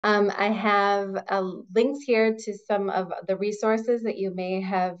I have links here to some of the resources that you may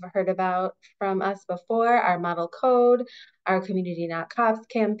have heard about from us before, our model code, our Community Not Cops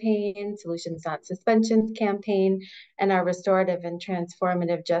campaign, Solutions Not Suspensions campaign, and our Restorative and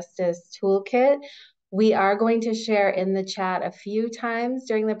Transformative Justice Toolkit. We are going to share in the chat a few times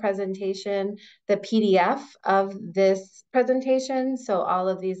during the presentation the PDF of this presentation. So all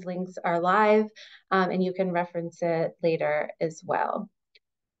of these links are live and you can reference it later as well.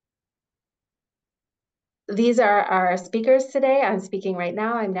 These are our speakers today. I'm speaking right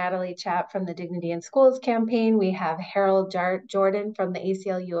now. I'm Natalie Chapp from the Dignity in Schools campaign. We have Harold Jordan from the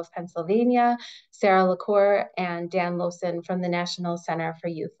ACLU of Pennsylvania, Sarah LaCour, and Dan Losen from the National Center for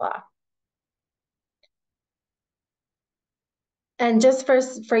Youth Law. And just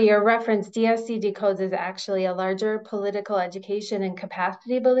for your reference, DSC Decodes is actually a larger political education and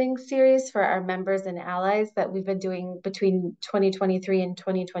capacity building series for our members and allies that we've been doing between 2023 and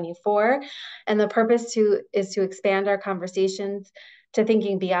 2024. And the purpose is to expand our conversations to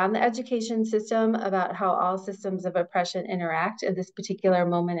thinking beyond the education system about how all systems of oppression interact at this particular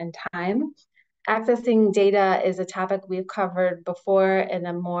moment in time. Accessing data is a topic we've covered before in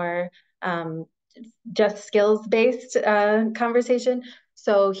a more just skills-based conversation.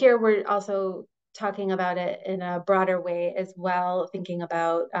 So here we're also talking about it in a broader way as well, thinking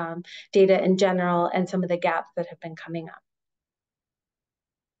about data in general and some of the gaps that have been coming up.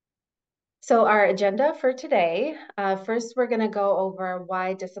 So our agenda for today, first we're going to go over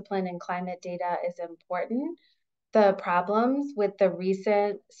why discipline and climate data is important, the problems with the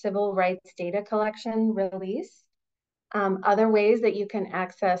recent civil rights data collection release, other ways that you can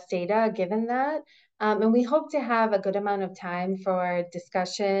access data given that. And we hope to have a good amount of time for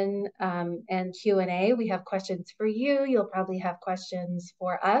discussion and Q&A. We have questions for you. You'll probably have questions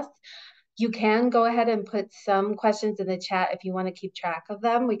for us. You can go ahead and put some questions in the chat if you want to keep track of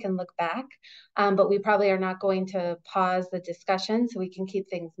them. We can look back, but we probably are not going to pause the discussion so we can keep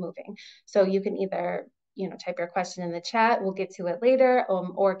things moving. So you can either type your question in the chat, we'll get to it later,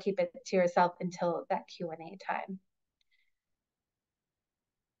 or keep it to yourself until that Q&A time.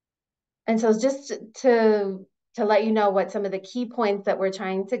 And so just to let you know what some of the key points that we're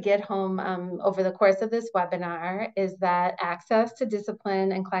trying to get home over the course of this webinar is that access to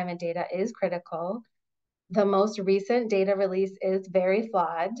discipline and climate data is critical. The most recent data release is very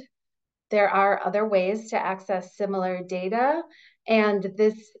flawed. There are other ways to access similar data, and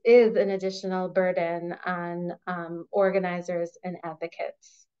this is an additional burden on organizers and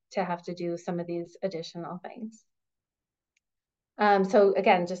advocates to have to do some of these additional things. So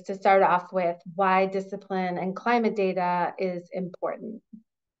again, just to start off with why discipline and climate data is important.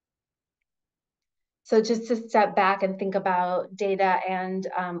 So just to step back and think about data and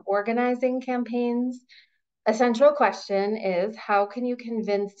organizing campaigns, a central question is, how can you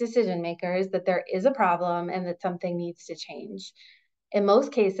convince decision makers that there is a problem and that something needs to change? In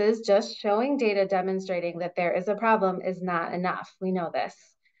most cases, just showing data demonstrating that there is a problem is not enough. We know this.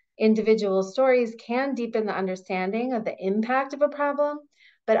 Individual stories can deepen the understanding of the impact of a problem,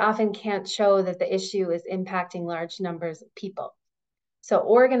 but often can't show that the issue is impacting large numbers of people. So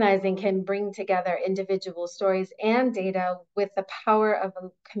organizing can bring together individual stories and data with the power of a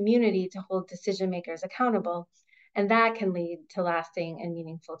community to hold decision makers accountable, and that can lead to lasting and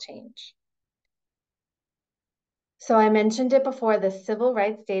meaningful change. So I mentioned it before, the civil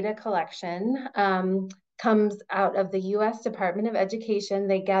rights data collection comes out of the US Department of Education.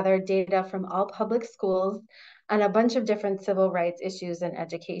 They gather data from all public schools on a bunch of different civil rights issues in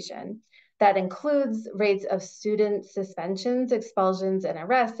education. That includes rates of student suspensions, expulsions, and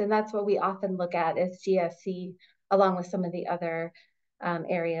arrests, and that's what we often look at as DSC, along with some of the other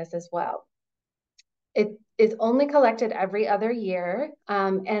areas as well. It is only collected every other year,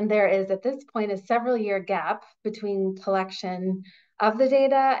 and there is at this point a several-year gap between collection of the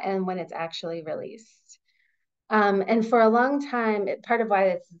data and when it's actually released. And for a long time, part of why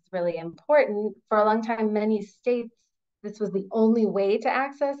this is really important, for a long time, many states, this was the only way to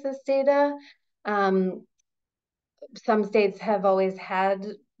access this data. Some states have always had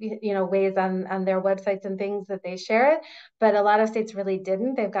ways on their websites and things that they share it, but a lot of states really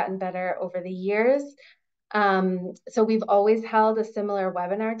didn't. They've gotten better over the years. So we've always held a similar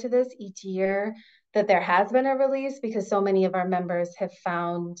webinar to this each year that there has been a release, because so many of our members have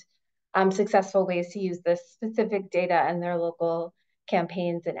found successful ways to use this specific data in their local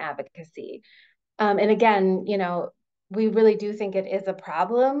campaigns and advocacy. And again, we really do think it is a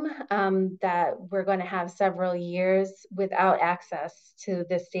problem that we're going to have several years without access to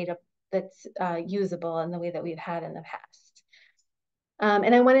this data that's usable in the way that we've had in the past.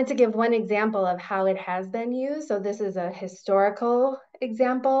 And I wanted to give one example of how it has been used. So this is a historical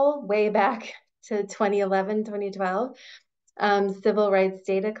example way back to 2011, 2012, civil rights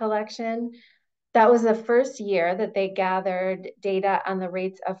data collection. That was the first year that they gathered data on the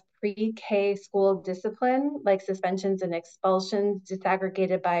rates of pre-K school discipline, like suspensions and expulsions,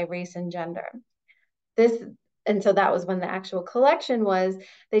 disaggregated by race and gender. And so that was when the actual collection was.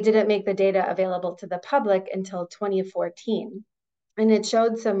 They didn't make the data available to the public until 2014. And it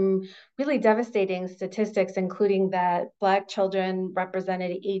showed some really devastating statistics, including that Black children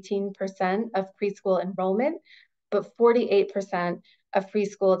represented 18% of preschool enrollment, but 48% of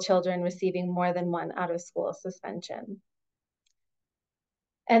preschool children receiving more than one out-of-school suspension.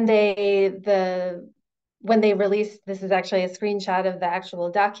 And when they released, this is actually a screenshot of the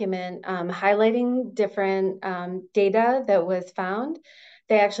actual document highlighting different data that was found.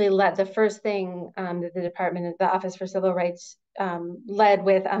 They actually led the first thing that the Office for Civil Rights led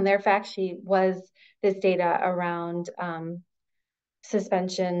with on their fact sheet was this data around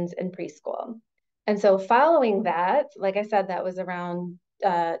suspensions in preschool. And so following that, like I said, that was around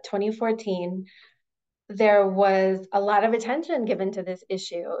 2014, there was a lot of attention given to this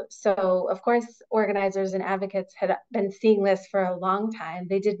issue. So of course, organizers and advocates had been seeing this for a long time.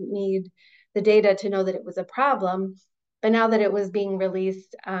 They didn't need the data to know that it was a problem. But now that it was being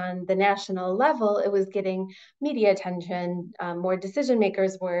released on the national level, it was getting media attention. More decision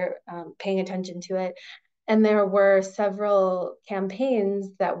makers were paying attention to it. And there were several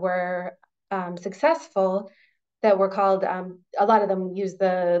campaigns that were successful that were called, a lot of them use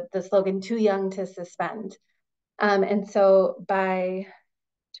the slogan, "Too Young to Suspend." And so by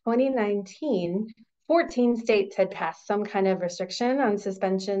 2019, 14 states had passed some kind of restriction on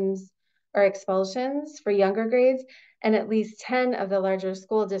suspensions or expulsions for younger grades, and at least 10 of the larger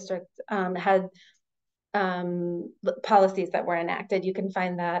school districts had policies that were enacted. You can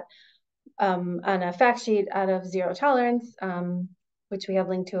find that on a fact sheet out of Zero Tolerance, which we have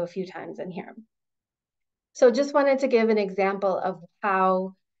linked to a few times in here. So just wanted to give an example of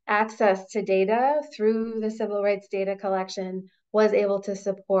how access to data through the civil rights data collection was able to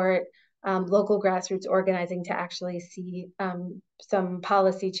support local grassroots organizing to actually see some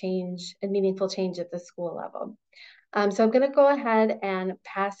policy change and meaningful change at the school level. So I'm going to go ahead and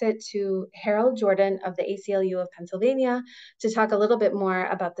pass it to Harold Jordan of the ACLU of Pennsylvania to talk a little bit more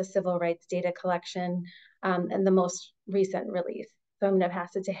about the civil rights data collection and the most recent release. So I'm going to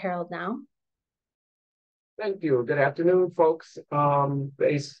pass it to Harold now. Thank you. Good afternoon, folks. I'm with the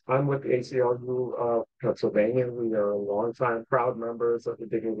ACLU of Pennsylvania. We are longtime proud members of the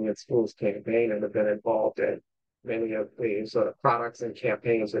Dignity in Schools campaign and have been involved in many of the sort of products and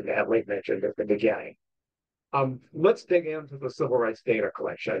campaigns that Natalie mentioned at the beginning. Let's dig into the civil rights data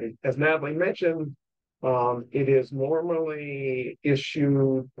collection. As Natalie mentioned, it is normally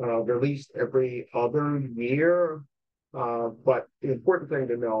released every other year. But the important thing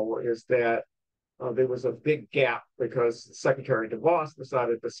to know is that there was a big gap because Secretary DeVos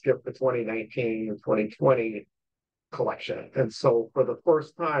decided to skip the 2019 and 2020 collection. And so for the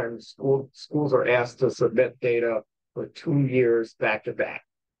first time, schools are asked to submit data for 2 years back to back.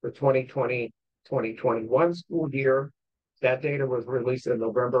 The 2020-2021 school year, that data was released in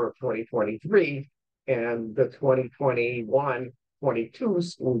November of 2023, and the 2021-22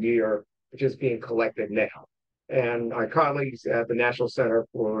 school year, which is being collected now. And our colleagues at the National Center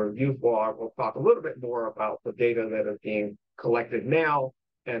for Youth Law will talk a little bit more about the data that is being collected now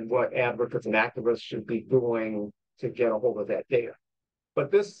and what advocates and activists should be doing to get a hold of that data. But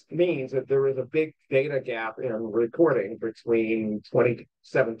this means that there is a big data gap in reporting between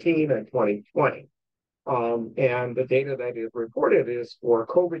 2017 and 2020. And the data that is reported is for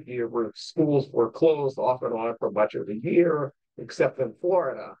COVID year where schools were closed off and on for much of the year, except in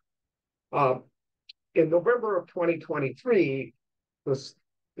Florida. In November of 2023, the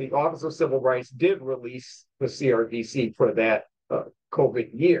Office of Civil Rights did release the CRDC for that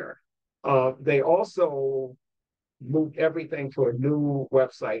COVID year. They also moved everything to a new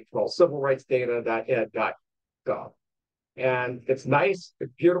website called civilrightsdata.ed.gov. And it's nice,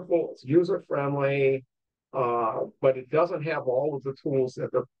 it's beautiful, it's user-friendly, but it doesn't have all of the tools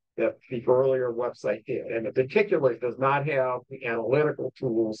that the earlier website did. And in particular, it does not have the analytical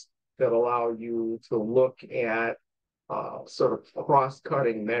tools that allow you to look at sort of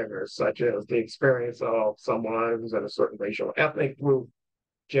cross-cutting measures, such as the experience of someone who's in a certain racial or ethnic group,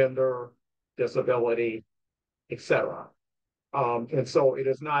 gender, disability, etc. And so it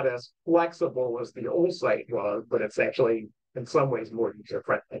is not as flexible as the old site was, but it's actually in some ways more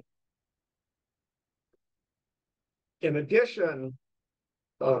user-friendly. In addition,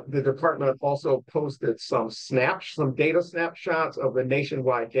 the department also posted some data snapshots of the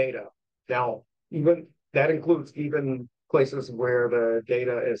nationwide data. Now, even that includes even places where the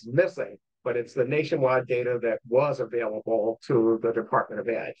data is missing, but it's the nationwide data that was available to the Department of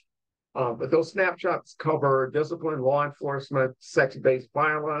Ed. But those snapshots cover discipline, law enforcement, sex-based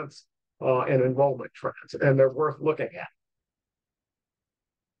violence, and enrollment trends, and they're worth looking at.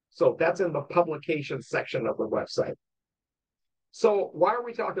 So that's in the publication section of the website. So why are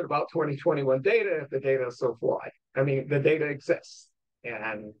we talking about 2021 data if the data is so flawed? I mean, the data exists,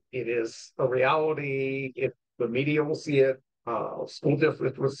 and it is a reality. The media will see it, school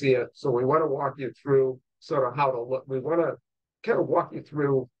districts will see it. So we want to walk you through sort of how to look. We want to kind of walk you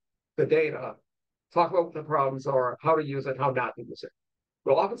through the data, talk about what the problems are, how to use it, how not to use it.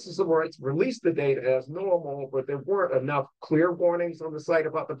 The Office of Civil Rights released the data as normal, but there weren't enough clear warnings on the site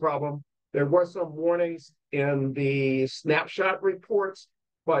about the problem. There were some warnings in the snapshot reports,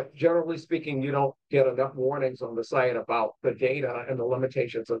 but generally speaking, you don't get enough warnings on the site about the data and the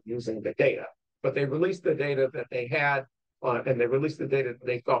limitations of using the data. But they released the data that they had, and they released the data that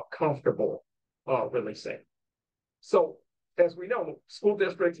they felt comfortable releasing. So as we know, school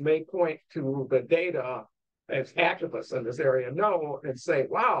districts may point to the data as activists in this area know and say,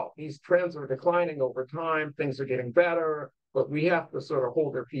 wow, these trends are declining over time, things are getting better, but we have to sort of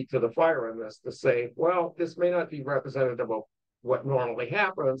hold their feet to the fire in this to say, well, this may not be representative of what normally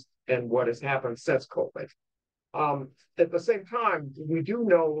happens and what has happened since COVID. At the same time, we do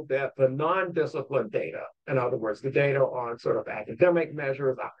know that the non-discipline data, in other words, the data on sort of academic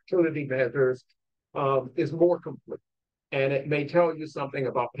measures, opportunity measures, is more complete. And it may tell you something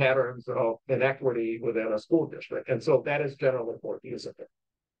about patterns of inequity within a school district. And so that is generally worth using it.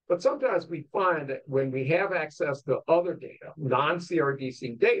 But sometimes we find that when we have access to other data,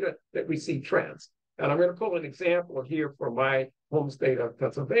 non-CRDC data, that we see trends. And I'm going to pull an example here from my home state of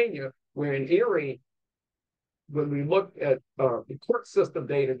Pennsylvania, where in Erie, when we looked at the court system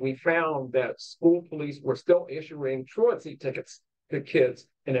data, we found that school police were still issuing truancy tickets to kids,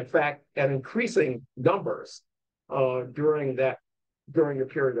 and in fact, at increasing numbers during the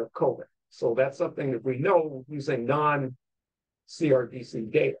period of COVID. So that's something that we know using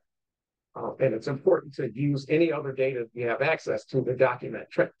non-CRDC data. And it's important to use any other data we have access to document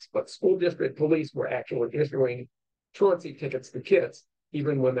trends. But school district police were actually issuing truancy tickets to kids,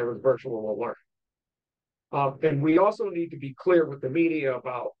 even when there was virtual learning. And we also need to be clear with the media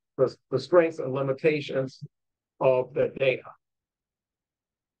about the strengths and limitations of the data.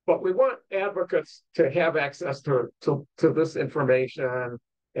 But we want advocates to have access to this information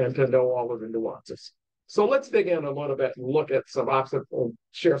and to know all of the nuances. So let's dig in a little bit and look at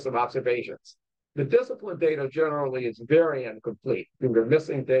share some observations. The discipline data generally is very incomplete. We're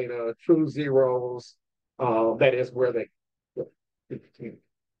missing data, true zeros, that is where the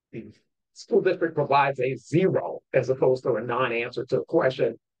school district provides a zero as opposed to a non-answer to a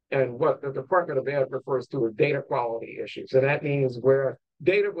question. And what the Department of Ed refers to as data quality issues. And that means where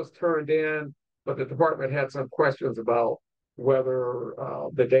data was turned in, but the department had some questions about whether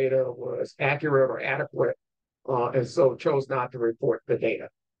the data was accurate or adequate, and so chose not to report the data.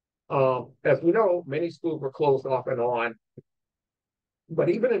 As we know, many schools were closed off and on, but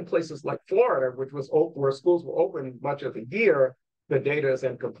even in places like Florida, where schools were open much of the year, the data is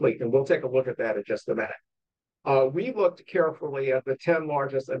incomplete, and we'll take a look at that in just a minute. We looked carefully at the 10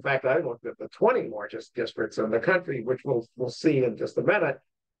 largest, in fact, I looked at the 20 largest districts in the country, which we'll see in just a minute.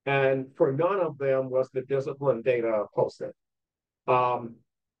 And for none of them was the discipline data posted.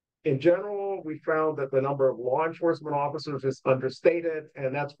 In general, we found that the number of law enforcement officers is understated,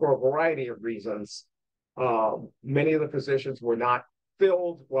 and that's for a variety of reasons. Many of the positions were not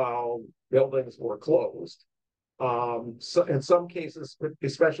filled while buildings were closed. So in some cases,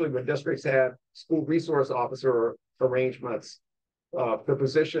 especially when districts had school resource officer arrangements, the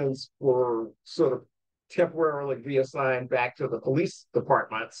positions were sort of temporarily reassigned back to the police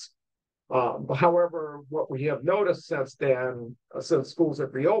departments. However, what we have noticed since then, since schools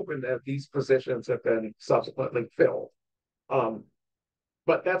have reopened, that these positions have been subsequently filled.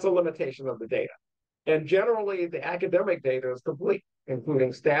 But that's a limitation of the data. And generally, the academic data is complete,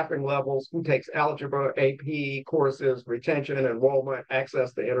 including staffing levels, who takes algebra, AP courses, retention, enrollment,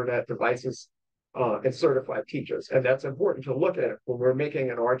 access to internet devices, and certified teachers. And that's important to look at when we're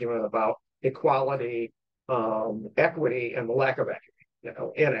making an argument about equality, equity, and the lack of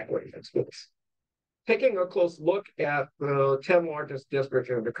equity, inequity in schools. Taking a close look at the 10 largest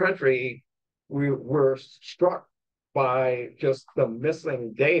districts in the country, we were struck by just the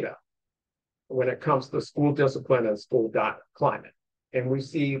missing data when it comes to school discipline and school climate. And we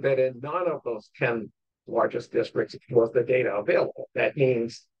see that in none of those 10 largest districts was the data available. That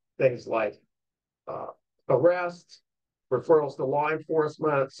means things like arrests, referrals to law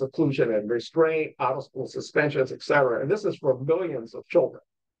enforcement, seclusion and restraint, out-of-school suspensions, et cetera. And this is for millions of children.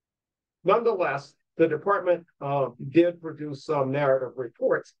 Nonetheless, the department did produce some narrative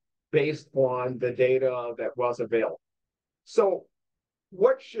reports based on the data that was available. So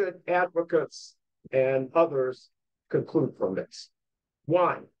what should advocates and others conclude from this?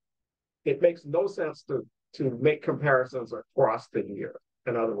 One, it makes no sense to make comparisons across the year.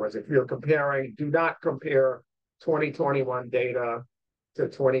 In other words, if you're comparing, do not compare 2021 data to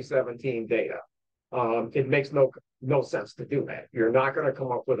 2017 data. It makes no sense to do that. You're not going to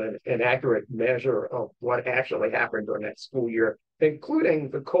come up with an accurate measure of what actually happened during that school year, including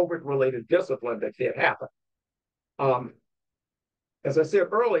the COVID-related discipline that did happen. As I said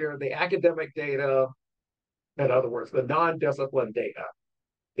earlier, the academic data, in other words, the non-discipline data,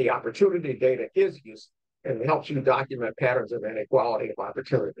 the opportunity data is useful and it helps you document patterns of inequality of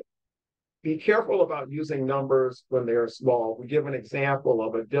opportunity. Be careful about using numbers when they're small. We give an example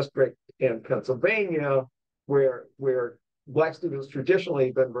of a district in Pennsylvania where Black students traditionally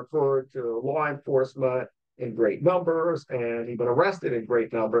have been referred to law enforcement in great numbers and even arrested in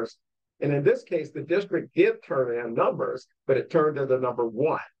great numbers. And in this case, the district did turn in numbers, but it turned in the number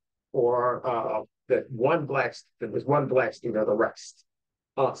one, or that there was one Black student arrest.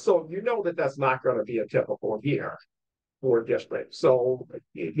 So you know that that's not going to be a typical year for districts. So,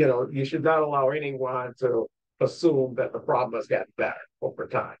 you should not allow anyone to assume that the problem has gotten better over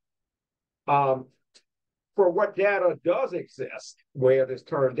time. For what data does exist, where it is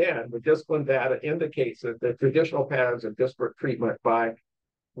turned in, the discipline data indicates that the traditional patterns of disparate treatment by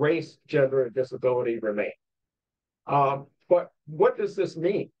race, gender, and disability remain. But what does this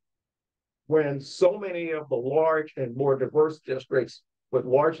mean when so many of the large and more diverse districts with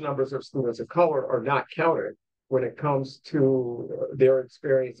large numbers of students of color are not counted when it comes to their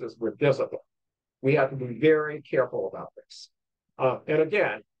experiences with discipline? We have to be very careful about this. And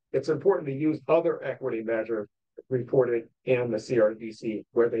again, it's important to use other equity measures reported in the CRDC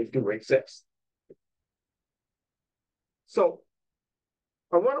where they do exist. So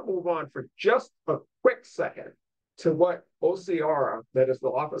I want to move on for just a quick second to what OCR, that is the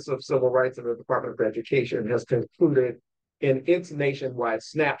Office of Civil Rights of the Department of Education, has concluded in its nationwide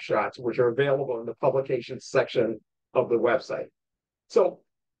snapshots, which are available in the publications section of the website. So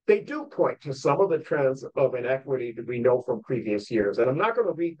they do point to some of the trends of inequity that we know from previous years. And I'm not going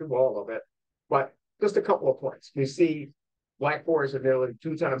to read through all of it, but just a couple of points. We see Black boys are nearly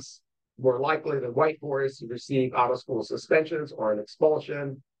 2 times more likely than white boys to receive out-of-school suspensions or an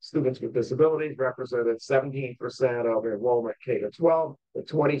expulsion. Students with disabilities represented 17% of enrollment K-12, with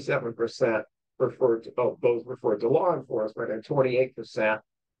 27% of those referred to law enforcement, and 28%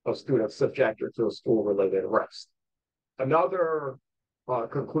 of students subjected to a school-related arrest. Another set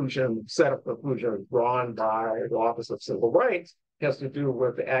of conclusions drawn by the Office of Civil Rights has to do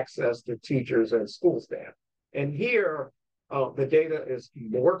with the access to teachers and school staff. And here, the data is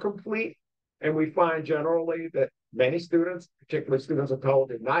more complete, and we find generally that many students, particularly students of color,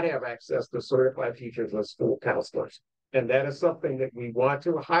 did not have access to certified teachers and school counselors. And that is something that we want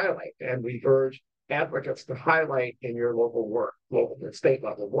to highlight, and we urge advocates to highlight in your local work, local and state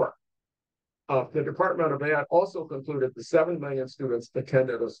level work. The Department of Ed also concluded the 7 million students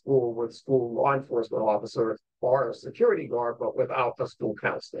attended a school with school law enforcement officers or a security guard, but without a school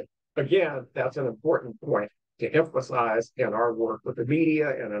counselor. Again, that's an important point to emphasize in our work with the media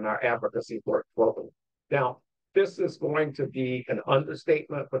and in our advocacy work locally. Now, this is going to be an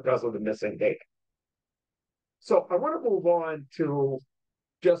understatement because of the missing data. So I want to move on to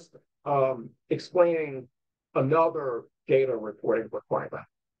just explaining another data reporting requirement.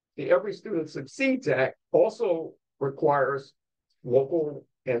 The Every Student Succeeds Act also requires local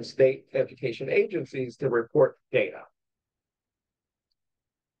and state education agencies to report data.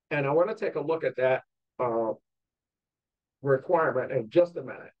 And I want to take a look at that requirement in just a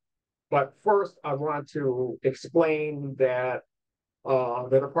minute. But first, I want to explain that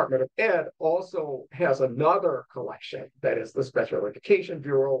the Department of Ed also has another collection, that is the Special Education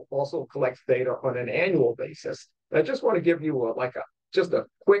Bureau, also collects data on an annual basis. And I just want to give you just a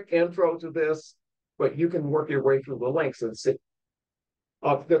quick intro to this, but you can work your way through the links and see.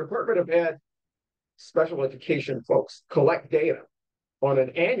 The Department of Ed special education folks collect data on an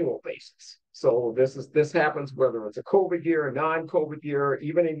annual basis. So this happens whether it's a COVID year, a non-COVID year,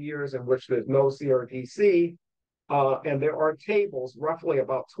 even in years in which there's no CRDC. And there are tables, roughly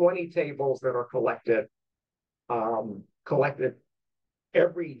about 20 tables that are collected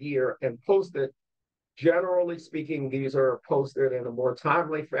every year and posted. Generally speaking, these are posted in a more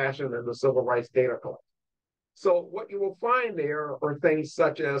timely fashion than the civil rights data collection. So what you will find there are things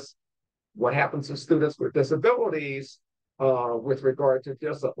such as what happens to students with disabilities with regard to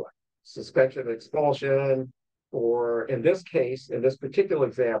discipline, suspension, expulsion, or in this case, in this particular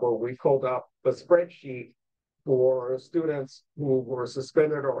example, we pulled up a spreadsheet for students who were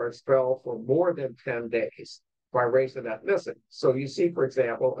suspended or expelled for more than 10 days by race and ethnicity. So you see, for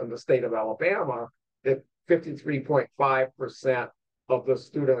example, in the state of Alabama, that 53.5% of the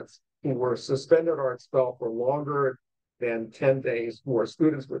students who were suspended or expelled for longer than 10 days who are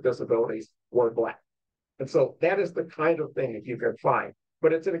students with disabilities were Black. And so that is the kind of thing that you can find.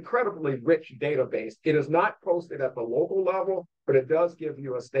 But it's an incredibly rich database. It is not posted at the local level, but it does give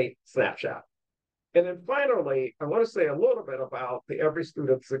you a state snapshot. And then finally, I want to say a little bit about the Every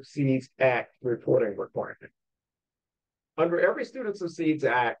Student Succeeds Act reporting requirement. Under Every Student Succeeds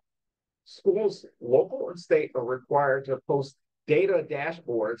Act, schools, local and state, are required to post data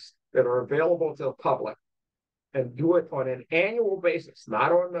dashboards that are available to the public and do it on an annual basis,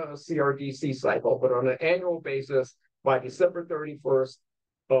 not on the CRDC cycle, but on an annual basis by December 31st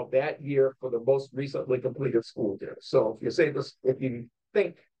of that year for the most recently completed school year. So if you say this, if you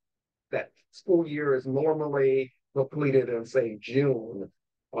think that school year is normally completed in, say, June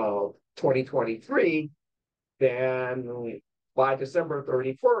of 2023, then by December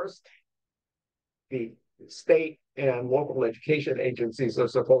 31st, the state and local education agencies are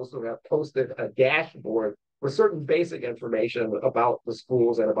supposed to have posted a dashboard with certain basic information about the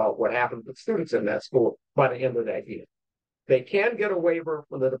schools and about what happened with students in that school by the end of that year. They can get a waiver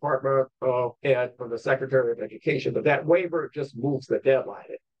from the Department of Ed, from the Secretary of Education, but that waiver just moves the deadline.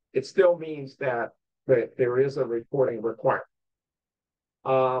 It still means that there is a reporting requirement.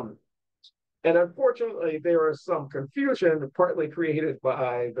 And unfortunately, there is some confusion, partly created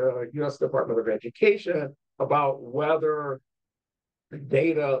by the U.S. Department of Education, about whether the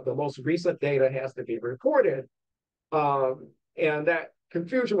data, the most recent data, has to be reported. And that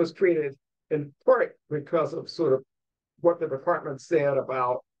confusion was created in part because of sort of what the department said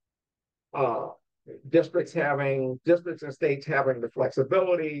about districts and states having the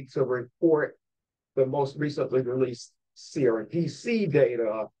flexibility to report the most recently released CRDC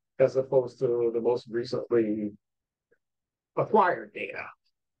data as opposed to the most recently acquired data.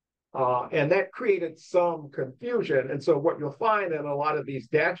 And that created some confusion. And so what you'll find in a lot of these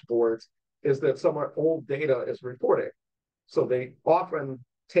dashboards is that some old data is reported. So they often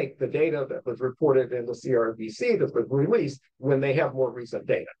take the data that was reported in the CRDC that was released when they have more recent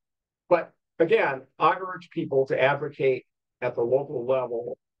data. But again, I urge people to advocate at the local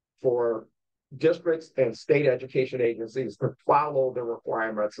level for districts and state education agencies to follow the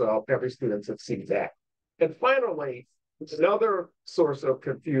requirements of Every Student Succeeds Act. And finally, another source of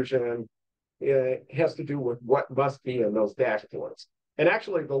confusion has to do with what must be in those dashboards. And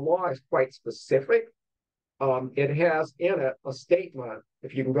actually, the law is quite specific. It has in it a statement,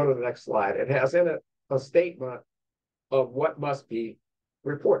 if you can go to the next slide, it has in it a statement of what must be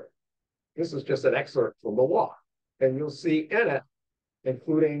reported. This is just an excerpt from the law. And you'll see in it,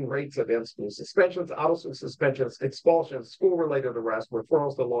 including rates of in-school suspensions, out-of-school suspensions, expulsions, school-related arrests,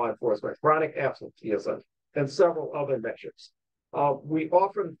 referrals to law enforcement, chronic absenteeism, and several other measures. We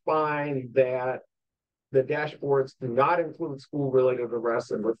often find that the dashboards do not include school-related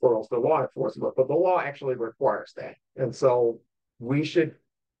arrests and referrals to law enforcement, but the law actually requires that. And so we should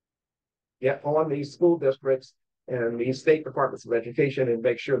get on these school districts and these state departments of education and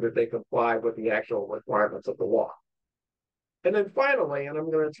make sure that they comply with the actual requirements of the law. And then finally, and I'm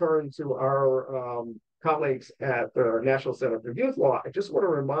going to turn to our colleagues at the National Center for Youth Law, I just want to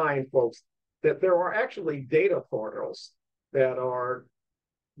remind folks that there are actually data portals that are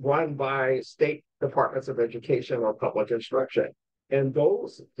run by state departments of education or public instruction. And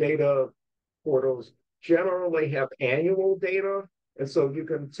those data portals generally have annual data. And so you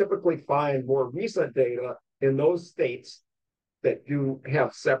can typically find more recent data in those states that do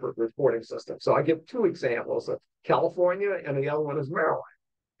have separate reporting systems. So I give two examples of California, and the other one is Maryland.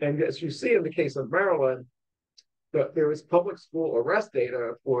 And as you see in the case of Maryland, there is public school arrest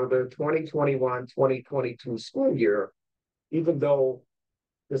data for the 2021-2022 school year, even though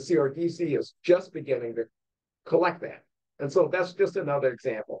the CRDC is just beginning to collect that. And so that's just another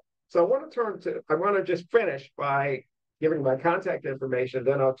example. So I want to just finish by giving my contact information,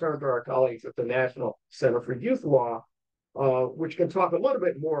 then I'll turn to our colleagues at the National Center for Youth Law, which can talk a little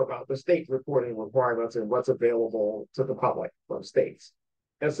bit more about the state reporting requirements and what's available to the public from states.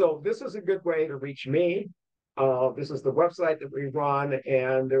 And so this is a good way to reach me. This is the website that we run,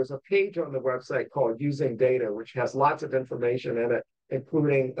 and there's a page on the website called Using Data, which has lots of information in it,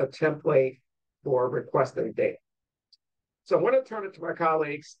 including a template for requesting data. So I want to turn it to my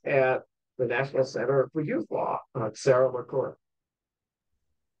colleagues at the National Center for Youth Law, Sarah LaCour.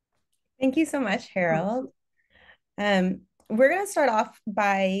 Thank you so much, Harold. We're going to start off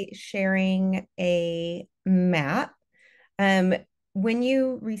by sharing a map. When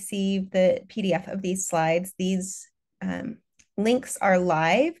you receive the PDF of these slides, these links are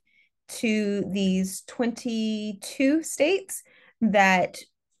live to these 22 states that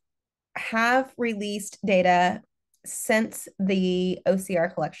have released data since the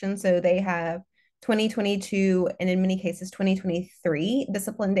OCR collection. So they have 2022 and in many cases 2023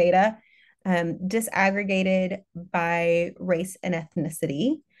 discipline data disaggregated by race and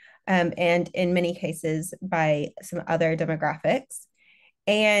ethnicity, and in many cases by some other demographics.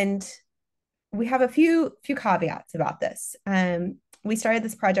 And we have a few caveats about this. We started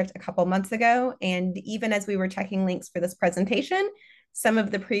this project a couple months ago, and even as we were checking links for this presentation, some of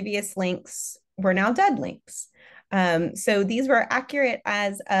the previous links were now dead links. So these were accurate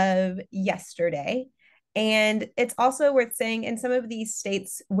as of yesterday. And it's also worth saying in some of these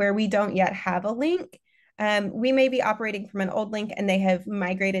states where we don't yet have a link, we may be operating from an old link and they have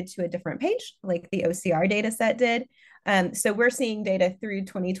migrated to a different page, like the OCR data set did. So we're seeing data through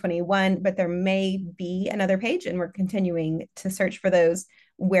 2021, but there may be another page, and we're continuing to search for those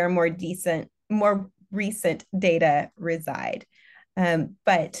where more recent data reside.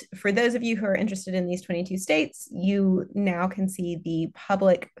 But for those of you who are interested in these 22 states, you now can see the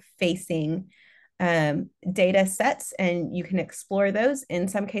public facing data sets, and you can explore those. In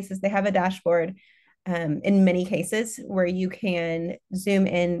some cases, they have a dashboard. In many cases where you can zoom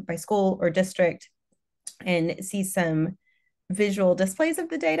in by school or district and see some visual displays of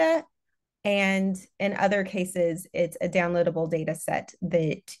the data. And in other cases, it's a downloadable data set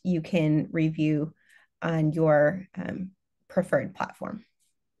that you can review on your preferred platform.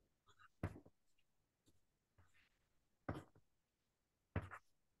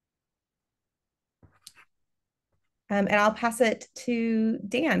 And I'll pass it to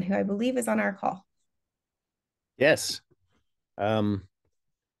Dan, who I believe is on our call. Yes.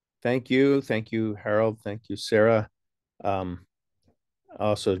 Thank you, Harold. Thank you, Sarah.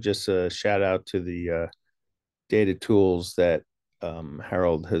 Also, just a shout out to the data tools that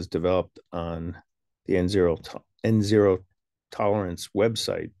Harold has developed on the N0 tolerance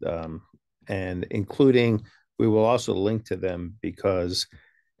website, and including, we will also link to them because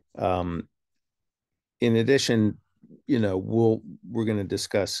in addition, we're going to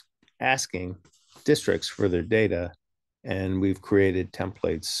discuss asking districts for their data, and we've created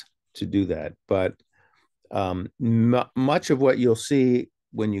templates to do that. But much of what you'll see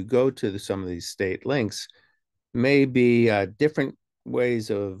when you go to some of these state links may be different ways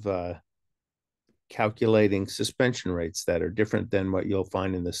of calculating suspension rates that are different than what you'll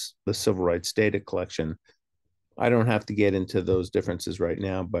find in the civil rights data collection. I don't have to get into those differences right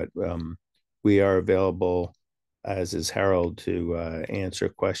now, but we are available, as is Harold, to answer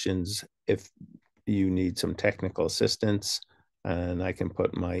questions if you need some technical assistance, and I can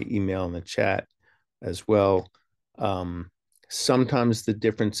put my email in the chat as well. Sometimes the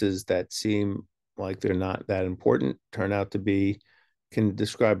differences that seem like they're not that important turn out to can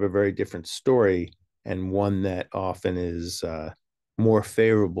describe a very different story, and one that often is more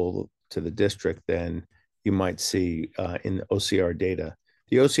favorable to the district than you might see in OCR data.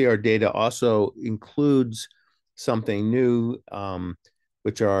 The OCR data also includes something new,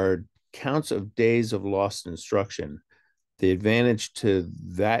 which are counts of days of lost instruction. The advantage to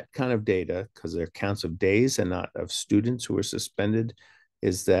that kind of data, because they're counts of days and not of students who are suspended,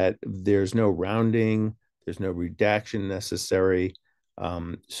 is that there's no rounding, there's no redaction necessary.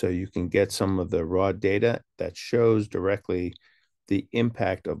 So you can get some of the raw data that shows directly the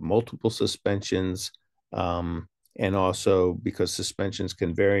impact of multiple suspensions, and also because suspensions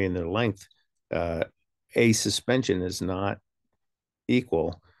can vary in their length, a suspension is not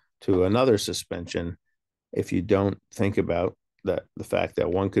equal to another suspension if you don't think about the fact that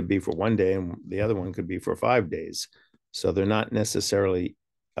one could be for 1 day and the other one could be for 5 days. So they're not necessarily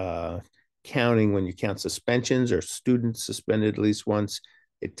counting when you count suspensions or students suspended at least once.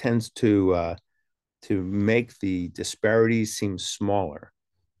 It tends to make the disparities seem smaller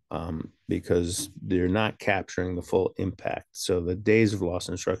because they're not capturing the full impact. So the days of lost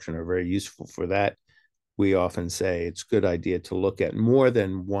instruction are very useful for that. We often say it's a good idea to look at more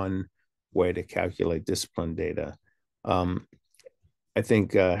than one way to calculate discipline data. I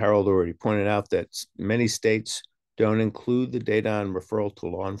think Harold already pointed out that many states don't include the data on referral to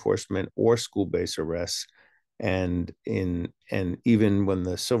law enforcement or school-based arrests. And even when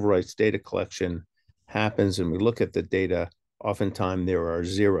the civil rights data collection happens and we look at the data, oftentimes there are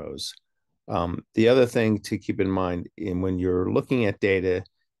zeros. The other thing to keep in mind when you're looking at data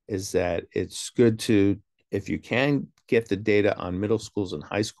is that it's good to, if you can, get the data on middle schools and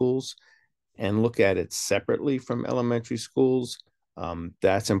high schools and look at it separately from elementary schools.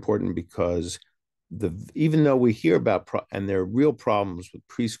 That's important because even though we hear about, and there are real problems with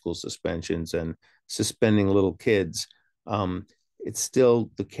preschool suspensions and suspending little kids, it's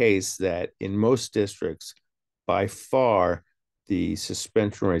still the case that in most districts, by far, the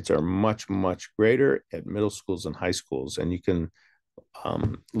suspension rates are much, much greater at middle schools and high schools. And you can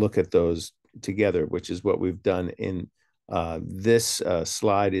look at those together, which is what we've done in this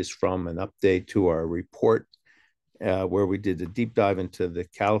slide is from an update to our report where we did a deep dive into the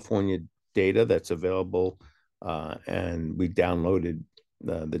California data that's available, and we downloaded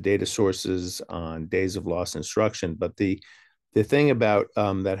the data sources on days of lost instruction. But the thing about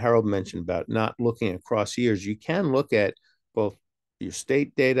that Harold mentioned about not looking across years, you can look at both your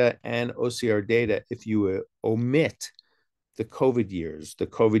state data and OCR data if you omit the COVID years. The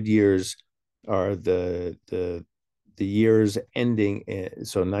COVID years are the years ending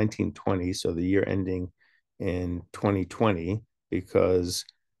so 1920, so the year ending in 2020, because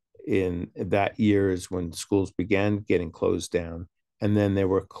in that year is when schools began getting closed down, and then they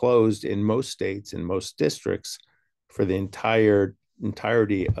were closed in most states, in most districts, for the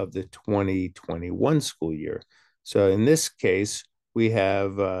entirety of the 2021 school year. So in this case, we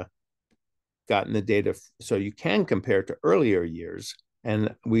have gotten the data, so you can compare to earlier years,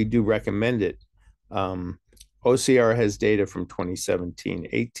 and we do recommend it. OCR has data from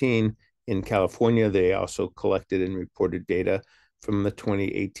 2017-18. In California, they also collected and reported data from the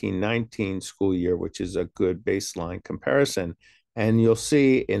 2018-19 school year, which is a good baseline comparison. And you'll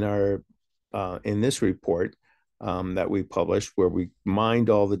see in our in this report that we published, where we mined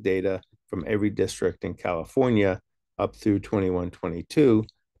all the data from every district in California up through 21-22,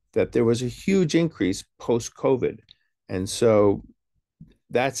 that there was a huge increase post-COVID. And so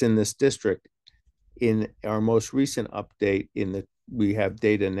that's in this district. In our most recent update, we have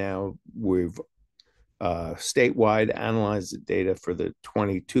data now. We've statewide analyzed the data for the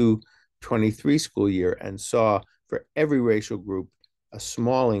 22-23 school year and saw for every racial group a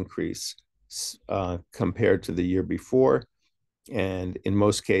small increase compared to the year before. And in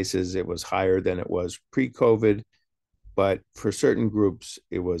most cases, it was higher than it was pre-COVID. But for certain groups,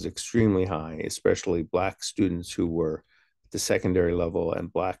 it was extremely high, especially Black students who were at the secondary level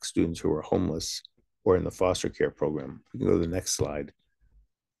and Black students who were homeless or in the foster care program. You can go to the next slide.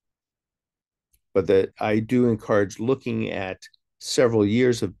 But I do encourage looking at several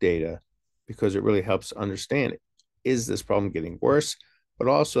years of data, because it really helps understand, is this problem getting worse? But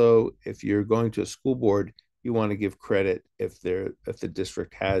also, if you're going to a school board, you want to give credit if the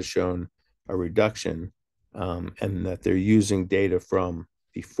district has shown a reduction, and that they're using data from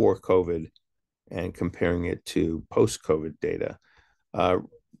before COVID and comparing it to post-COVID data.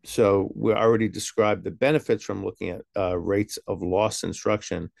 So we already described the benefits from looking at rates of lost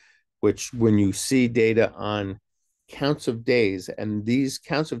instruction, which when you see data on counts of days, and these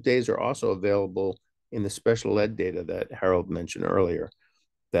counts of days are also available in the special ed data that Harold mentioned earlier,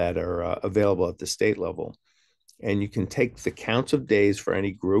 that are available at the state level. And you can take the counts of days for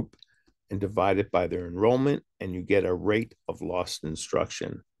any group and divide it by their enrollment, and you get a rate of lost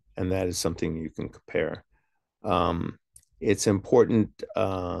instruction. And that is something you can compare. It's important,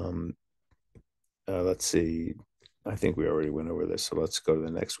 let's see, I think we already went over this, so let's go to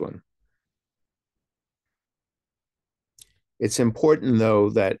the next one. It's important, though,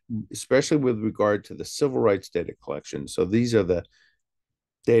 that especially with regard to the civil rights data collection, so these are the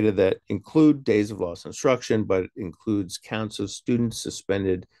data that include days of lost instruction, but it includes counts of students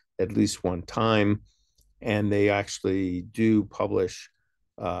suspended at least one time, and they actually do publish,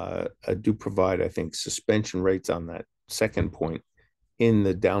 do provide, I think, suspension rates on that second point in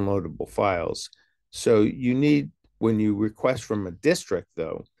the downloadable files. So you need, when you request from a district,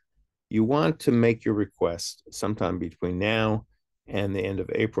 though, you want to make your request sometime between now and the end of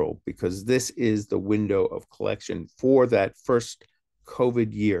April, because this is the window of collection for that first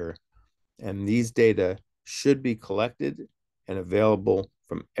COVID year. And these data should be collected and available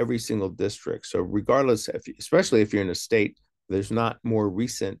from every single district. So regardless, especially if you're in a state, there's not more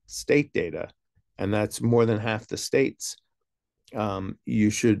recent state data, and that's more than half the states, you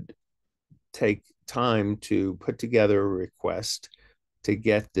should take time to put together a request to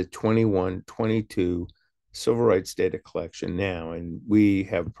get the 21-22 civil rights data collection now. And we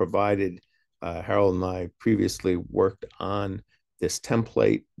have provided, Harold and I previously worked on this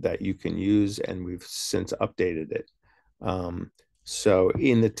template that you can use, and we've since updated it. So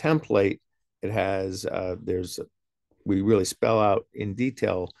in the template, it has, we really spell out in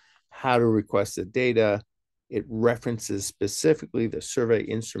detail how to request the data, it references specifically the survey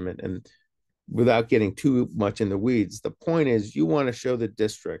instrument. And without getting too much in the weeds, the point is you want to show the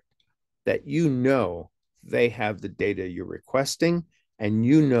district that they have the data you're requesting, and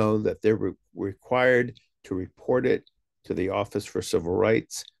that they're required to report it to the Office for Civil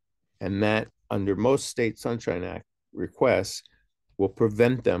Rights, and that under most state Sunshine Act requests will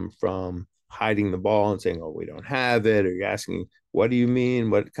prevent them from hiding the ball and saying, oh, we don't have it, or you're asking, what do you mean?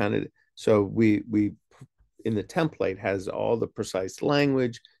 What kind of, so we in the template has all the precise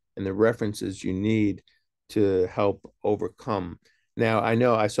language and the references you need to help overcome. Now, I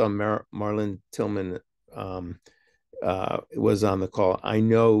know I saw Marlon Tillman was on the call. I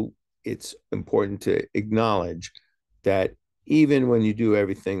know it's important to acknowledge that even when you do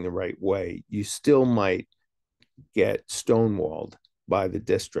everything the right way, you still might get stonewalled by the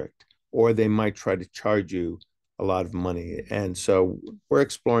district, or they might try to charge you a lot of money. And so we're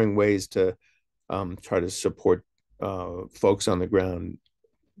exploring ways to try to support folks on the ground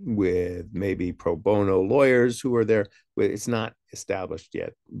with maybe pro bono lawyers who are there. It's not established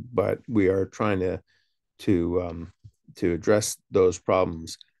yet, but we are trying to address those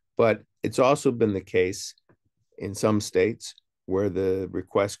problems. But it's also been the case in some states where the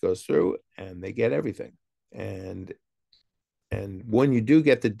request goes through and they get everything. And when you do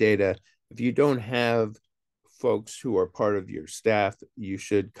get the data, if you don't have folks who are part of your staff, you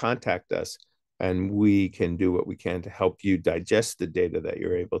should contact us, and we can do what we can to help you digest the data that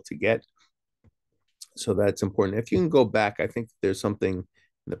you're able to get. So that's important. If you can go back, I think there's something in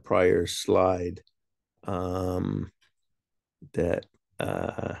the prior slide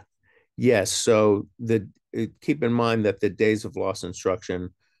yes. So keep in mind that the days of lost instruction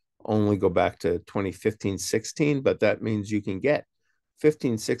only go back to 2015-16, but that means you can get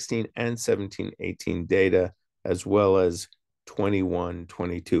 15-16 and 17-18 data, as well as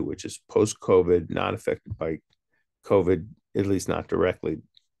 21-22, which is post-COVID, not affected by COVID, at least not directly.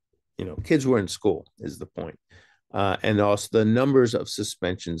 Kids were in school is the point. And also the numbers of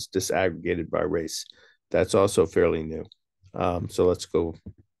suspensions disaggregated by race. That's also fairly new. So let's go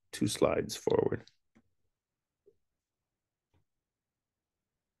 2 slides forward.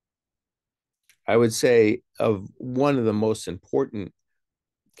 I would say of one of the most important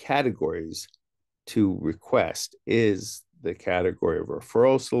categories to request is the category of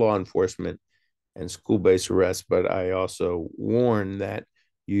referrals to law enforcement and school-based arrests. But I also warn that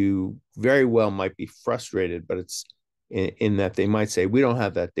you very well might be frustrated, but it's in that they might say, we don't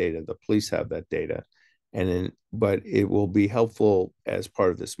have that data, the police have that data. But it will be helpful as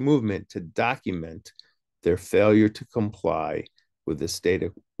part of this movement to document their failure to comply with this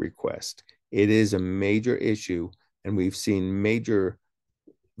data request. It is a major issue, and we've seen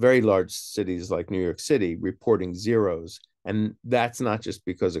very large cities like New York City reporting zeros. And that's not just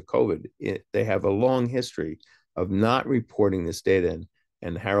because of COVID. They have a long history of not reporting this data.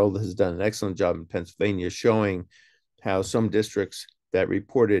 And Harold has done an excellent job in Pennsylvania showing how some districts that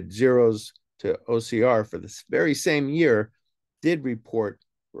reported zeros to OCR for this very same year did report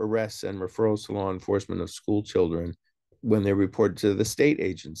arrests and referrals to law enforcement of school children when they reported to the state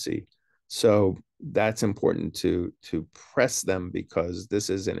agency. So that's important to press them, because this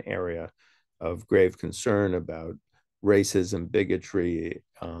is an area of grave concern about racism, bigotry,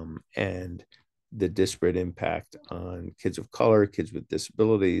 and the disparate impact on kids of color, kids with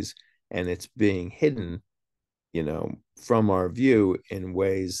disabilities, and it's being hidden, from our view in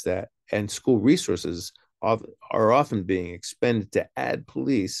ways that, and school resources are often being expended to add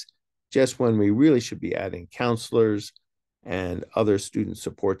police just when we really should be adding counselors and other student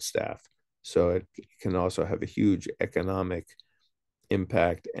support staff. So it can also have a huge economic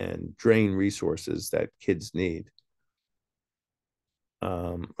impact and drain resources that kids need.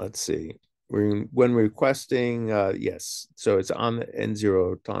 Let's see. When requesting, yes, so it's on the End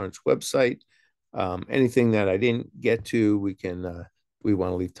Zero Tolerance website. Anything that I didn't get to, we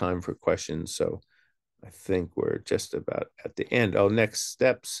want to leave time for questions. So I think we're just about at the end. Next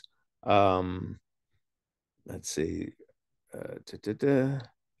steps. Let's see.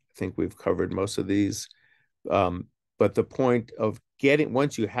 I think we've covered most of these. But the point of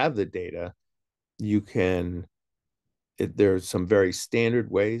once you have the data, there's some very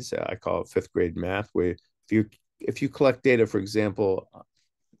standard ways. I call it 5th grade math, where if you collect data, for example,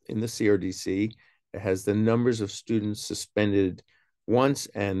 in the CRDC, it has the numbers of students suspended once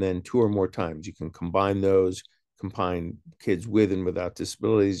and then 2 or more times. You can combine kids with and without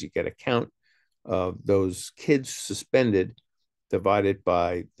disabilities. You get a count of those kids suspended divided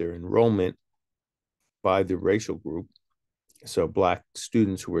by their enrollment by the racial group. So Black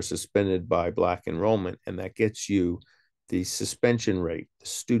students who were suspended by Black enrollment, and that gets you the suspension rate, the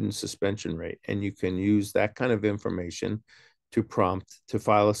student suspension rate, and you can use that kind of information to prompt to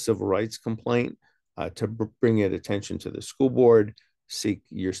file a civil rights complaint, to bring it attention to the school board, seek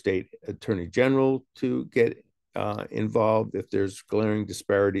your state attorney general to get involved if there's glaring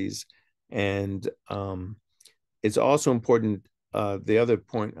disparities. And it's also important, the other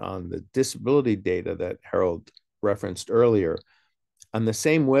point on the disability data that Harold referenced earlier, on the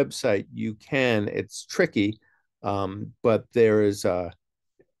same website, you can, it's tricky, but there is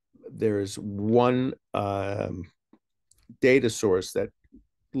one data source that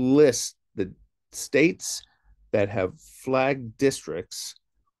lists the states that have flagged districts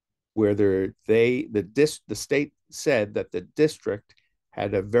where the state said that the district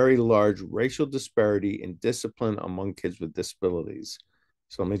had a very large racial disparity in discipline among kids with disabilities.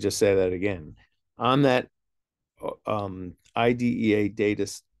 So let me just say that again. On that IDEA data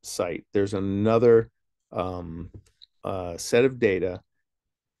site, there's another set of data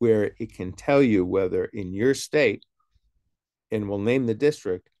where it can tell you whether in your state, and we'll name the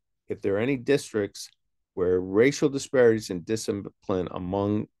district, if there are any districts where racial disparities in discipline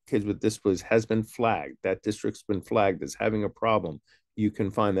among kids with disabilities has been flagged, that district's been flagged as having a problem, you can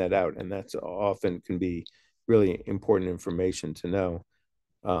find that out. And that's often can be really important information to know.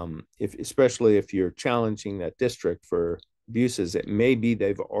 Especially if you're challenging that district for abuses, it may be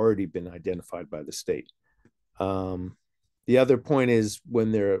they've already been identified by the state. The other point is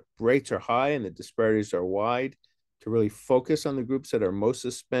when their rates are high and the disparities are wide, to really focus on the groups that are most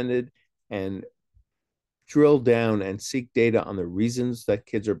suspended and drill down and seek data on the reasons that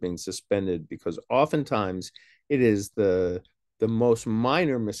kids are being suspended, because oftentimes it is the most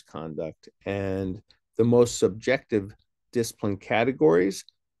minor misconduct and the most subjective discipline categories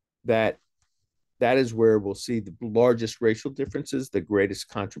that is where we'll see the largest racial differences, the greatest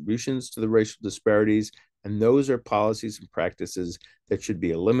contributions to the racial disparities, and those are policies and practices that should be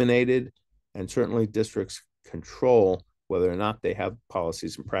eliminated, and certainly districts control whether or not they have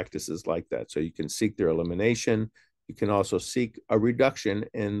policies and practices like that. So you can seek their elimination. You can also seek a reduction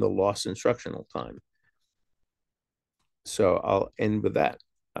in the lost instructional time. So I'll end with that.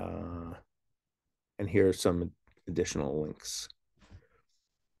 And here are some additional links.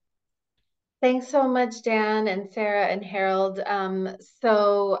 Thanks so much, Dan and Sarah and Harold.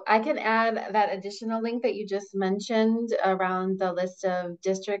 So I can add that additional link that you just mentioned around the list of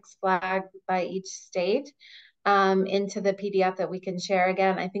districts flagged by each state into the PDF that we can share.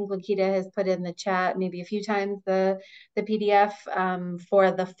 Again, I think Lakita has put in the chat maybe a few times the PDF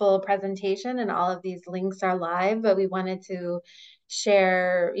for the full presentation, and all of these links are live, but we wanted to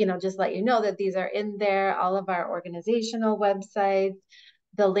share, just let you know that these are in there, all of our organizational websites,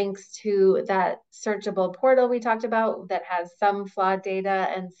 the links to that searchable portal we talked about that has some flawed data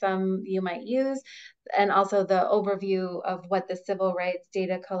and some you might use, and also the overview of what the civil rights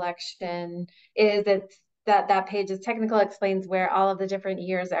data collection is. It's that page is technical, explains where all of the different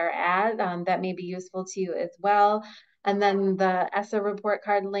years are at. That may be useful to you as well. And then the ESSA report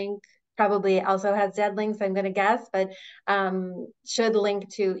card link probably also has dead links, I'm going to guess, but should link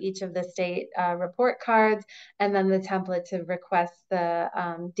to each of the state report cards, and then the template to request the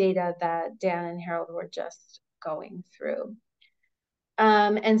data that Dan and Harold were just going through.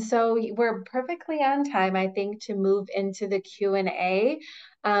 And so we're perfectly on time, I think, to move into the Q&A.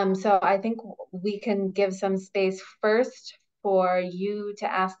 So I think we can give some space first for you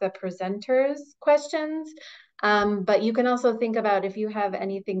to ask the presenters questions. But you can also think about if you have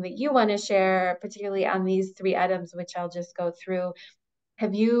anything that you want to share, particularly on these 3 items, which I'll just go through.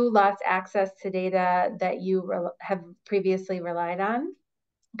 Have you lost access to data that you have previously relied on?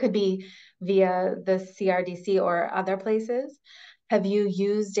 Could be via the CRDC or other places. Have you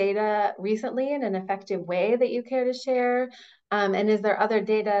used data recently in an effective way that you care to share? And is there other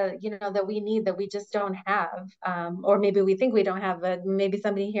data, that we need that we just don't have? Or maybe we think we don't have, but maybe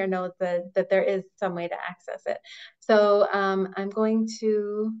somebody here knows that there is some way to access it. So I'm going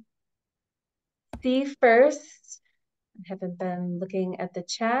to see first, I haven't been looking at the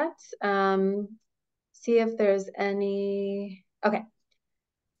chat, see if there's any, okay.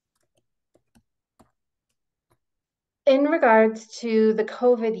 In regards to the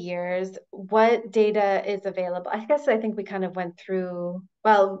COVID years, what data is available? I think we kind of went through,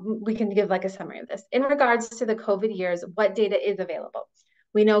 well, we can give like a summary of this. In regards to the COVID years, what data is available?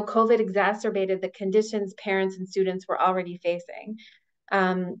 We know COVID exacerbated the conditions parents and students were already facing.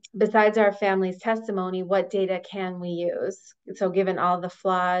 Besides our family's testimony, what data can we use? So given all the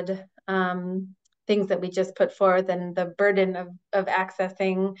flawed things that we just put forth and the burden of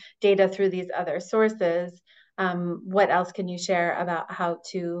accessing data through these other sources, what else can you share about how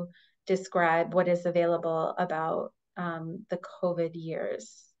to describe what is available about the COVID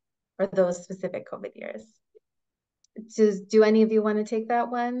years, or those specific COVID years. Do any of you want to take that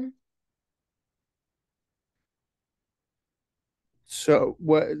one? So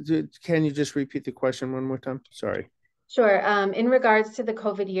can you just repeat the question one more time? Sorry. Sure. In regards to the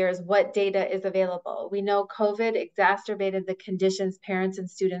COVID years, what data is available? We know COVID exacerbated the conditions parents and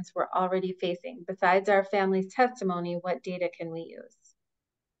students were already facing. Besides our family's testimony, what data can we use?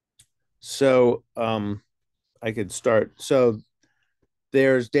 So I could start. So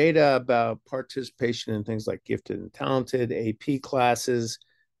there's data about participation in things like gifted and talented, AP classes,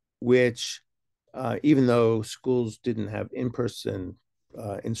 which even though schools didn't have in-person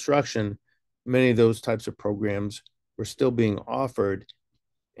instruction, many of those types of programs were still being offered,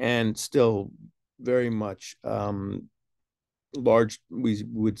 and still very much large. We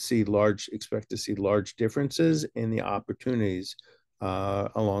would expect to see large differences in the opportunities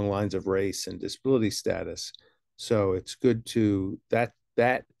along lines of race and disability status. So it's good to that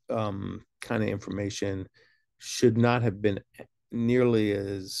kind of information should not have been nearly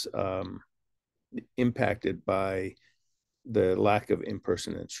as impacted by the lack of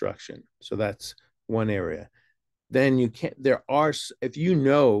in-person instruction. So that's one area. Then if you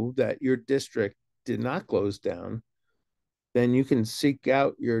know that your district did not close down, then you can seek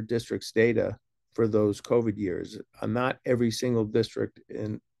out your district's data for those COVID years. Not every single district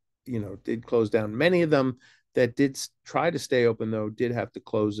did close down. Many of them that did try to stay open, though, did have to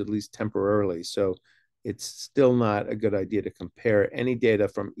close at least temporarily. So it's still not a good idea to compare any data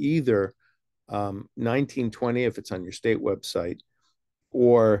from either 1920, if it's on your state website,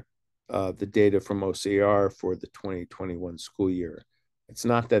 or the data from OCR for the 2021 school year. It's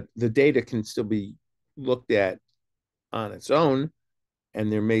not that the data can still be looked at on its own,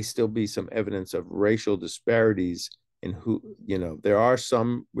 and there may still be some evidence of racial disparities in there are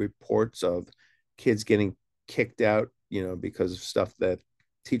some reports of kids getting kicked out, because of stuff that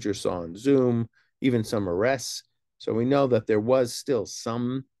teachers saw on Zoom, even some arrests. So we know that there was still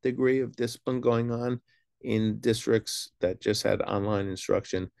some degree of discipline going on in districts that just had online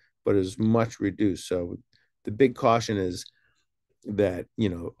instruction, but it was much reduced. So the big caution is that,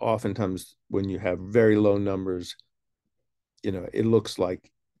 oftentimes when you have very low numbers, it looks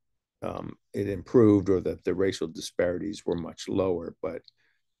like it improved, or that the racial disparities were much lower, but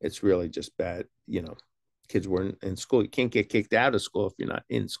it's really just bad. Kids weren't in school. You can't get kicked out of school if you're not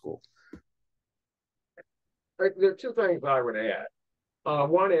in school. There are two things I would add.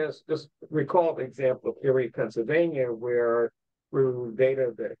 One is just recall the example of Erie, Pennsylvania, where through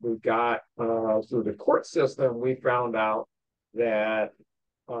data that we got through the court system, we found out that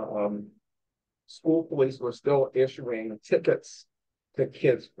school police were still issuing tickets to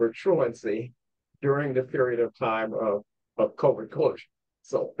kids for truancy during the period of time of COVID closure.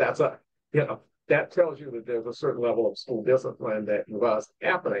 So that's that tells you that there's a certain level of school discipline that was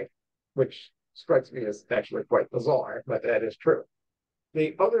happening, which strikes me as actually quite bizarre, but that is true.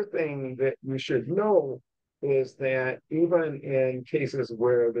 The other thing that you should know is that even in cases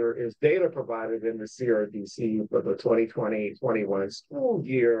where there is data provided in the CRDC for the 2020-21 school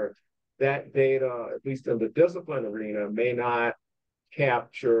year, that data, at least in the discipline arena, may not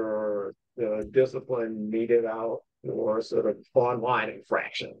capture the discipline meted out for sort of online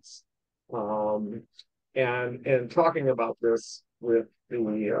infractions. And talking about this with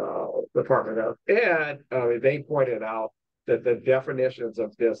the Department of Ed, they pointed out that the definitions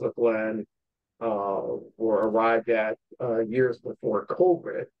of discipline were arrived at years before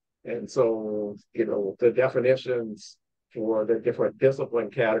COVID. And so, the definitions for the different discipline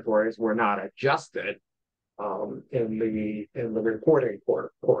categories were not adjusted in the reporting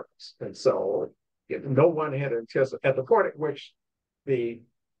portals. And so no one had anticipated, at the point at which the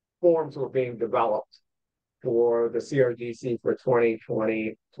forms were being developed for the CRDC for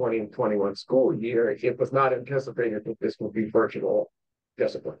 2020-2021 school year, it was not anticipated that this would be virtual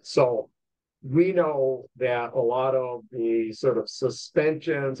discipline. So we know that a lot of the sort of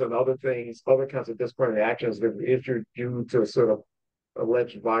suspensions and other things, other kinds of disciplinary actions that were issued due to sort of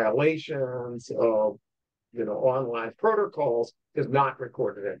alleged violations of online protocols is not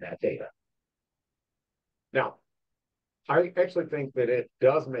recorded in that data. Now, I actually think that it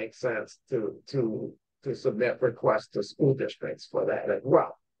does make sense to submit requests to school districts for that as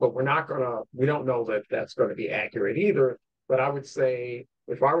well. But we don't know that that's going to be accurate either. But I would say,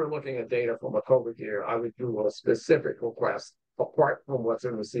 if I were looking at data from a COVID year, I would do a specific request apart from what's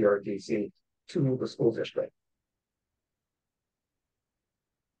in the CRDC to the school district.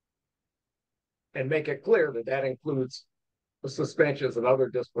 And make it clear that that includes the suspensions and other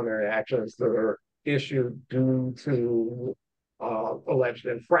disciplinary actions that are issued due to alleged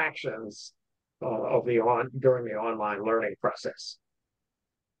infractions during the online learning process.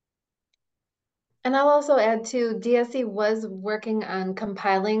 And I'll also add too, DSC was working on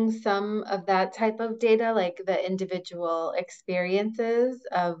compiling some of that type of data, like the individual experiences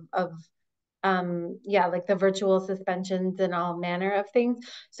of yeah, like the virtual suspensions and all manner of things.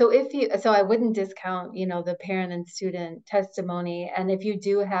 So I wouldn't discount, the parent and student testimony. And if you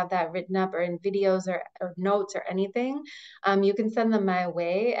do have that written up or in videos or notes or anything, you can send them my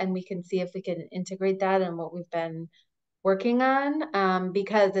way and we can see if we can integrate that in what we've been working on,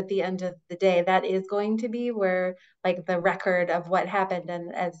 because at the end of the day, that is going to be where like the record of what happened.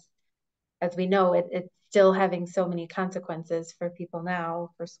 And as we know, it's still having so many consequences for people now,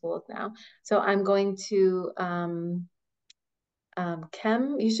 for schools now. So I'm going to,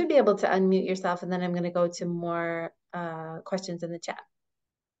 Kim, you should be able to unmute yourself, and then I'm going to go to more questions in the chat.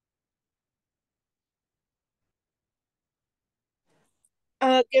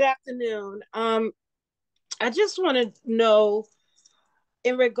 Good afternoon. I just want to know,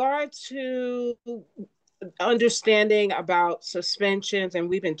 in regard to understanding about suspensions, and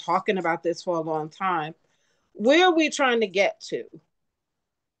we've been talking about this for a long time, where are we trying to get to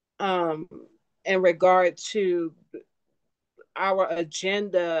in regard to our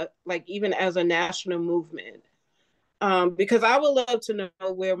agenda, like even as a national movement? Because I would love to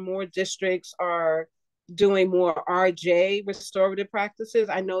know where more districts are doing more RJ, restorative practices.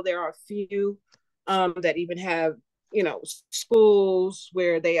 I know there are a few that even have, schools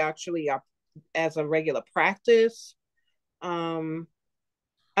where they actually are as a regular practice. I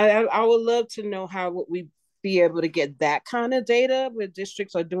would love to know how would we be able to get that kind of data where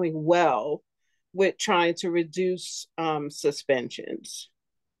districts are doing well with trying to reduce suspensions.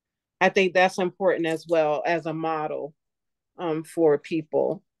 I think that's important as well as a model for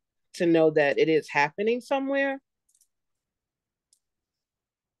people to know that it is happening somewhere.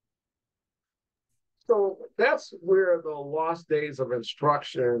 So that's where the lost days of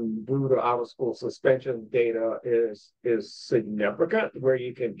instruction due to out of school suspension data is significant, where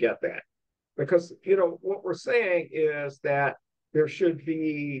you can get that. Because, what we're saying is that there should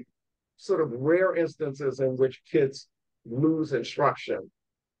be sort of rare instances in which kids lose instruction.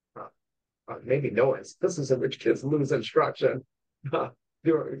 Maybe no instances in which kids lose instruction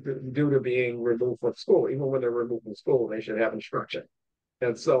due to being removed from school. Even when they're removed from school, they should have instruction.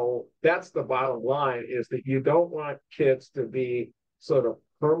 And so that's the bottom line, is that you don't want kids to be sort of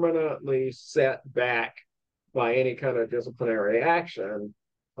permanently set back by any kind of disciplinary action,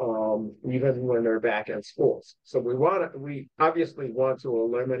 even when they're back in schools. So we obviously want to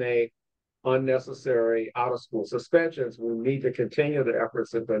eliminate unnecessary out of school suspensions. We need to continue the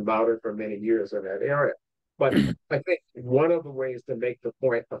efforts that have been mounted for many years in that area. But I think one of the ways to make the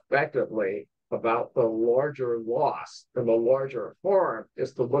point effectively about the larger loss and the larger harm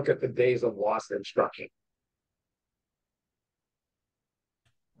is to look at the days of lost instruction.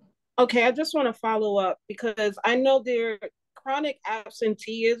 Okay, I just want to follow up because I know chronic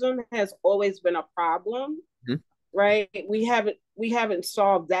absenteeism has always been a problem, right? We haven't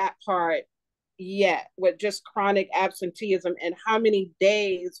solved that part yet with just chronic absenteeism and how many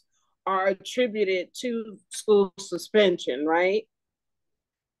days are attributed to school suspension, right?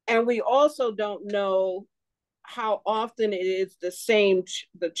 And we also don't know how often it is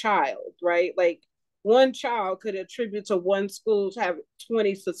the child, right? Like one child could attribute to one school to have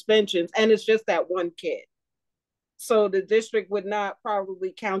 20 suspensions, and it's just that one kid. So the district would not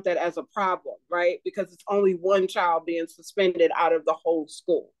probably count that as a problem, right? Because it's only one child being suspended out of the whole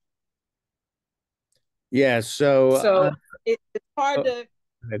school. Yeah, so it's hard to,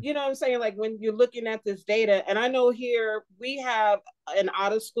 you know what I'm saying? Like when you're looking at this data, and I know here we have an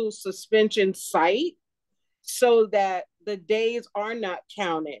out of school suspension site so that the days are not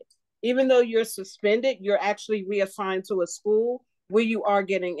counted. Even though you're suspended, you're actually reassigned to a school where you are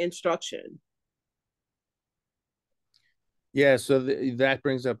getting instruction. Yeah, so that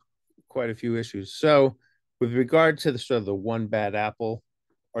brings up quite a few issues. So with regard to the sort of the one bad apple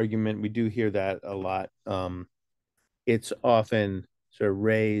argument, we do hear that a lot. It's often sort of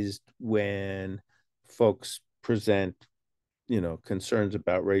raised when folks present, concerns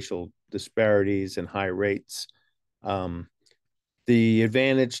about racial disparities and high rates. The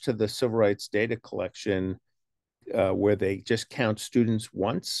advantage to the civil rights data collection, where they just count students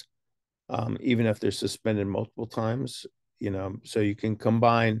once, even if they're suspended multiple times, so you can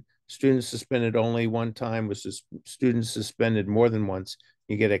combine students suspended only one time with students suspended more than once.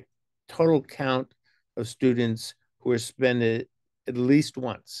 You get a total count of students who are suspended at least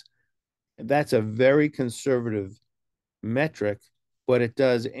once. That's a very conservative metric, but it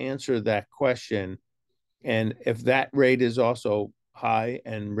does answer that question. And if that rate is also high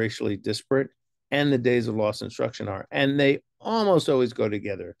and racially disparate, and the days of lost instruction are, and they almost always go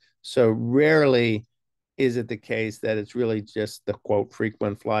together. So rarely is it the case that it's really just the quote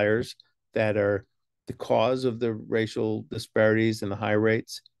frequent flyers that are the cause of the racial disparities and the high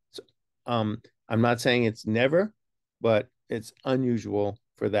rates. So, I'm not saying it's never, but it's unusual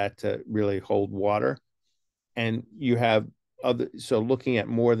for that to really hold water. And you have other, so looking at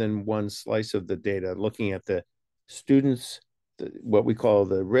more than one slice of the data, looking at the students, what we call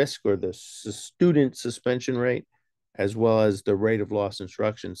the risk or the student suspension rate, as well as the rate of lost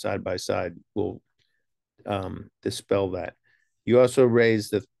instruction side by side will dispel that. You also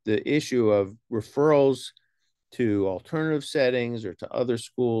raised the issue of referrals to alternative settings or to other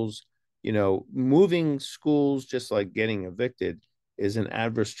schools. You know, moving schools, just like getting evicted, is an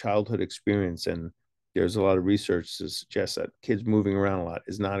adverse childhood experience. And there's a lot of research to suggest that kids moving around a lot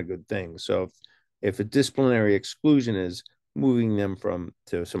is not a good thing. So if a disciplinary exclusion is moving them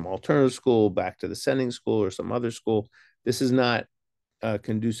to some alternative school, back to the sending school or some other school, this is not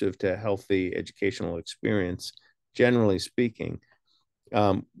conducive to a healthy educational experience, generally speaking.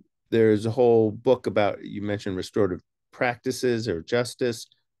 There's a whole book about, you mentioned restorative practices or justice.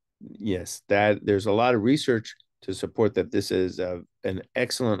 Yes, that there's a lot of research to support that this is an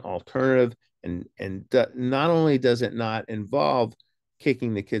excellent alternative. And not only does it not involve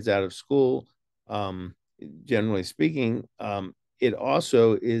kicking the kids out of school, generally speaking, it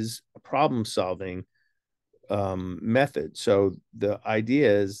also is a problem solving method. So the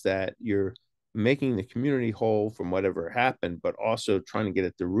idea is that you're making the community whole from whatever happened, but also trying to get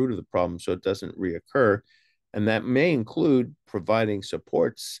at the root of the problem so it doesn't reoccur. And that may include providing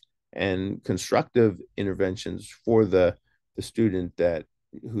supports and constructive interventions for the student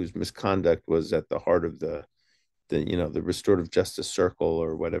whose misconduct was at the heart of the restorative justice circle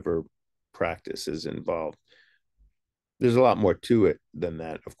or whatever practice is involved. There's a lot more to it than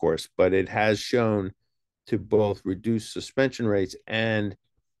that, of course, but it has shown to both reduce suspension rates and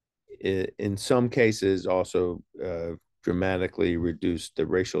in some cases also dramatically reduce the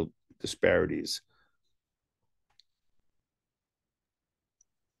racial disparities.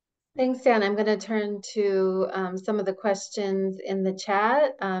 Thanks, Dan. I'm going to turn to some of the questions in the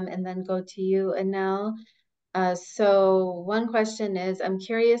chat and then go to you, Anel. So one question is, I'm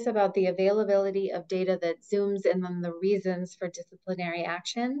curious about the availability of data that zooms in on the reasons for disciplinary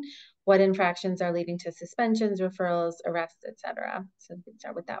action. What infractions are leading to suspensions, referrals, arrests, etc.? So we can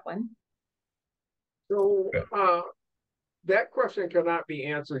start with that one. So that question cannot be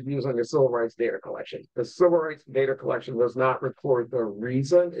answered using the civil rights data collection. The civil rights data collection does not record the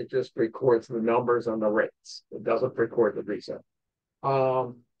reason, it just records the numbers and the rates. It doesn't record the reason.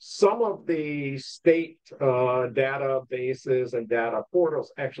 Some of the state databases and data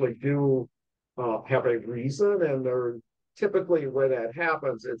portals actually do have a reason, and they're typically where that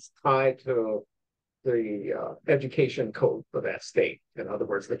happens, it's tied to the education code for that state. In other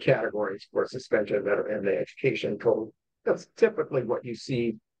words, the categories for suspension that are in the education code. That's typically what you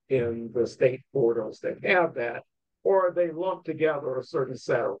see in the state portals that have that, or they lump together a certain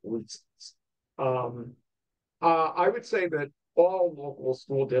set of reasons. I would say that all local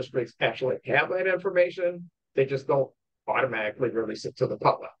school districts actually have that information. They just don't automatically release it to the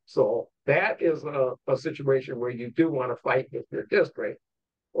public. So that is a situation where you do want to fight with your district,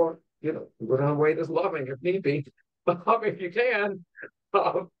 or go down a way that's loving if need be, if you can.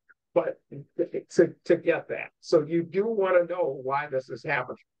 But to get that. So you do want to know why this is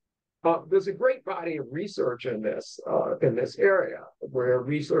happening. There's a great body of research in this area where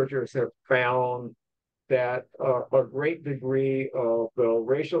researchers have found that a great degree of the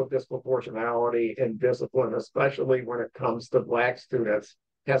racial disproportionality in discipline, especially when it comes to Black students,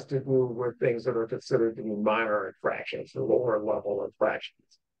 has to do with things that are considered to be minor infractions, lower level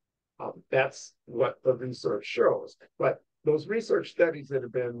infractions. That's what the research shows. But those research studies that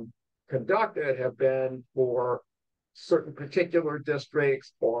have been conducted have been for certain particular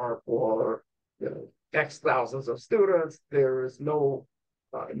districts or for X thousands of students. There is no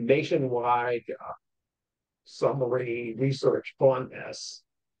nationwide summary research on this.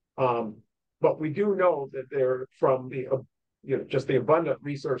 But we do know that there, from the just the abundant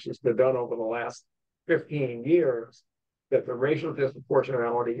research that's been done over the last 15 years, that the racial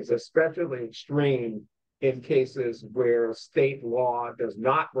disproportionality is especially extreme in cases where state law does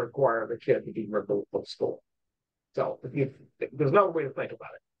not require the kid to be removed from school. So there's no way to think about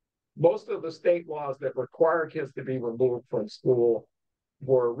it. Most of the state laws that require kids to be removed from school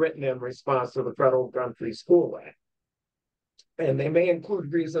were written in response to the Federal Gun-Free School Act. And they may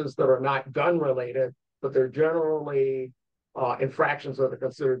include reasons that are not gun related, but they're generally infractions that are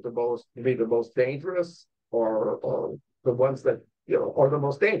considered to be the most dangerous or the ones that, are the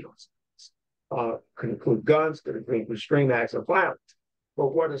most dangerous. Could include guns, could include extreme acts of violence.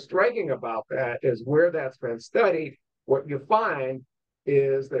 But what is striking about that is where that's been studied, what you find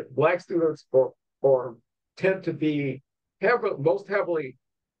is that Black students or tend to be most heavily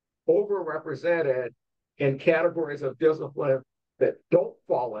overrepresented in categories of discipline that don't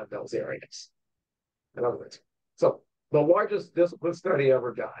fall in those areas. In other words, so the largest discipline study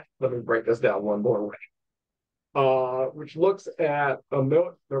ever done, let me break this down one more way, which looks at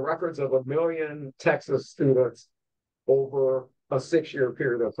the records of 1 million Texas students over a 6-year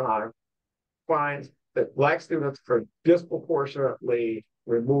period of time, finds that Black students are disproportionately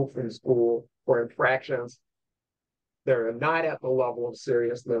removed from school for infractions that are not at the level of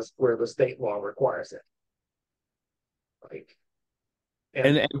seriousness where the state law requires it. Right?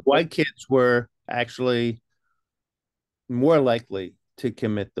 And white kids were actually more likely to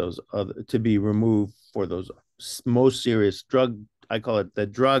commit to be removed for those most serious drug, I call it the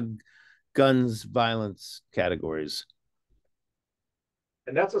drug, guns, violence categories.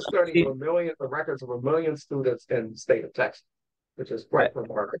 And that's a study of the records of 1 million students in the state of Texas, which is quite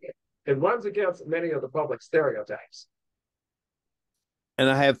remarkable. It runs against many of the public stereotypes. And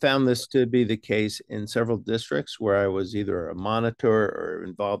I have found this to be the case in several districts where I was either a monitor or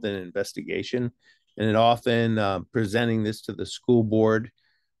involved in an investigation, and it often presenting this to the school board,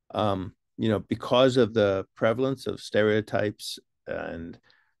 because of the prevalence of stereotypes and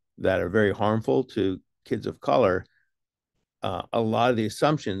that are very harmful to kids of color. A lot of the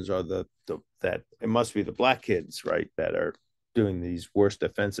assumptions are that it must be the Black kids, right, that are doing these worst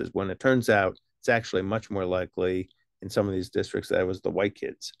offenses, when it turns out it's actually much more likely in some of these districts that it was the white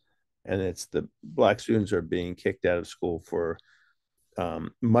kids, and it's the Black students are being kicked out of school for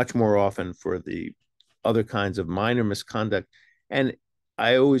much more often for the other kinds of minor misconduct. And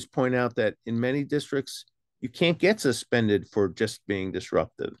I always point out that in many districts, you can't get suspended for just being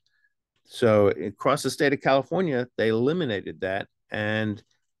disruptive. So across the state of California, they eliminated that. And,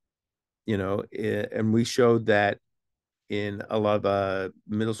 and we showed that in a lot of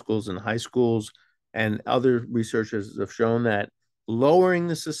middle schools and high schools, and other researchers have shown that lowering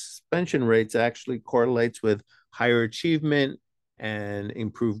the suspension rates actually correlates with higher achievement and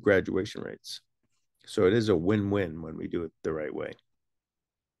improved graduation rates. So it is a win-win when we do it the right way.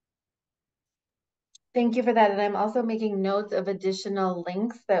 Thank you for that. And I'm also making notes of additional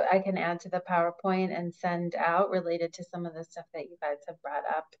links that I can add to the PowerPoint and send out related to some of the stuff that you guys have brought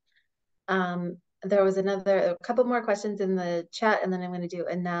up. There was a couple more questions in the chat, and then I'm going to do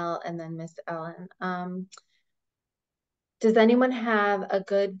Anel and then Miss Ellen. Does anyone have a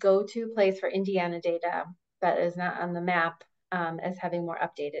good go-to place for Indiana data that is not on the map as having more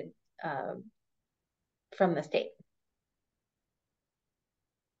updated from the state?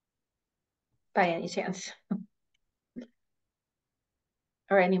 By any chance?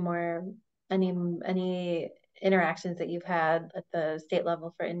 Or any interactions that you've had at the state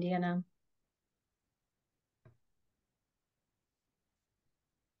level for Indiana?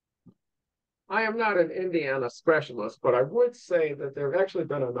 I am not an Indiana specialist, but I would say that there have actually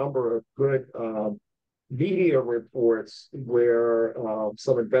been a number of good media reports where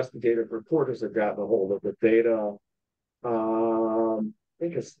some investigative reporters have gotten a hold of the data. I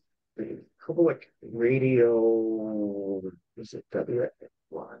think it's the public radio, is it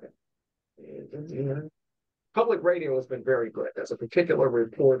Public radio has been very good. There's a particular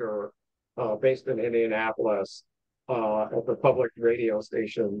reporter based in Indianapolis at the public radio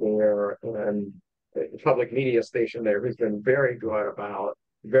station there, and the public media station there, who's been very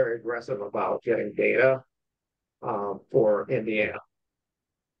aggressive about getting data for Indiana.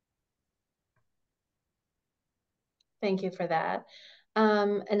 Thank you for that.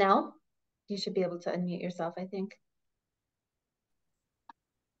 Anel, you should be able to unmute yourself, I think.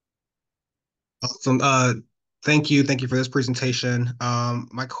 Awesome. Thank you for this presentation.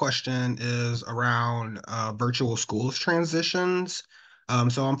 My question is around virtual schools transitions.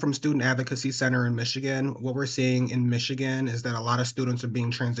 So I'm from Student Advocacy Center in Michigan. What we're seeing in Michigan is that a lot of students are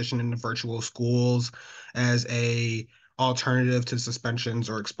being transitioned into virtual schools as a alternative to suspensions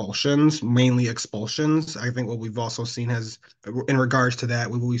or expulsions, mainly expulsions. I think what we've also seen in regards to that,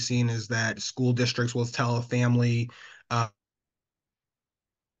 what we've seen is that school districts will tell a family,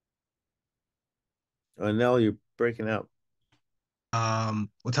 Nell, you're breaking out.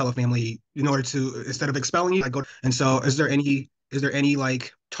 Will tell a family in order to, instead of expelling you, I go. And so is there any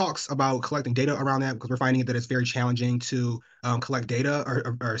like talks about collecting data around that? Because we're finding that it's very challenging to collect data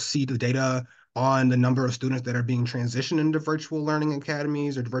or see the data on the number of students that are being transitioned into virtual learning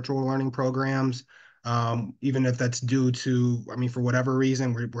academies or virtual learning programs. Even if that's due to, for whatever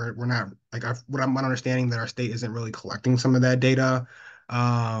reason, we're not, like, what I'm understanding that our state isn't really collecting some of that data.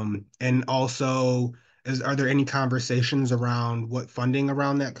 And also, are there any conversations around what funding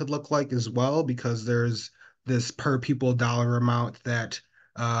around that could look like as well? Because there's this per pupil dollar amount that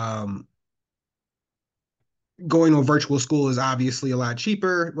going to a virtual school is obviously a lot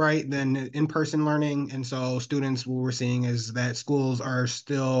cheaper, right, than in-person learning. And so students, what we're seeing is that schools are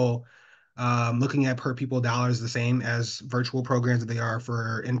still looking at per pupil dollars the same as virtual programs that they are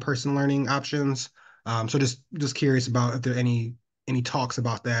for in-person learning options. So just curious about if there are any talks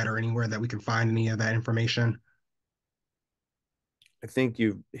about that or anywhere that we can find any of that information. I think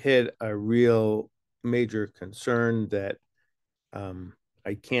you've hit a real major concern that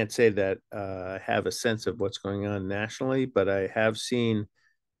I can't say that I have a sense of what's going on nationally, but I have seen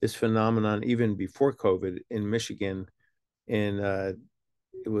this phenomenon even before COVID in Michigan. In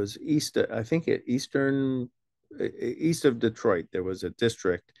it was east, I think east of Detroit, there was a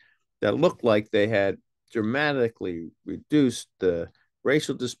district that looked like they had dramatically reduced the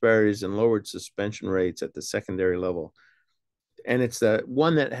racial disparities and lowered suspension rates at the secondary level. And it's the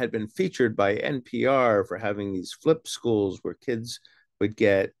one that had been featured by NPR for having these flip schools where kids would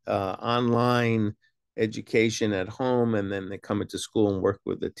get online education at home and then they come into school and work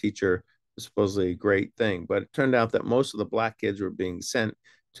with the teacher. It was supposedly a great thing, but it turned out that most of the Black kids were being sent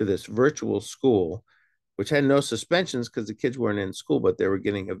to this virtual school, which had no suspensions because the kids weren't in school, but they were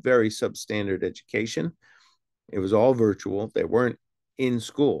getting a very substandard education. It was all virtual. They weren't in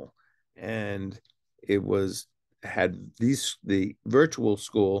school. And it was the virtual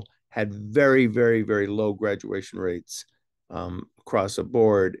school had very, very, very low graduation rates across the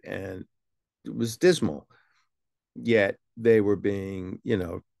board. And it was dismal. Yet they were being,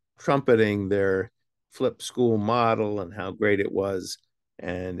 trumpeting their flip school model and how great it was.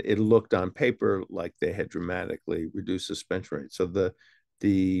 And it looked on paper like they had dramatically reduced suspension rates. So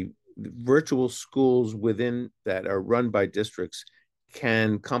the virtual schools within that are run by districts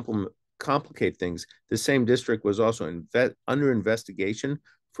can complicate things. The same district was also under investigation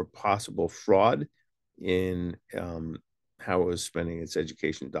for possible fraud in how it was spending its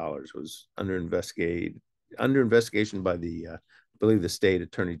education dollars. It was under investigation by I believe the state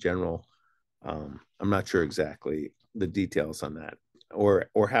attorney general. I'm not sure exactly the details on that or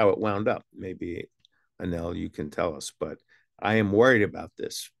how it wound up. Maybe Anel, you can tell us, but I am worried about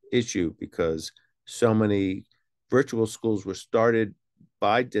this issue because so many virtual schools were started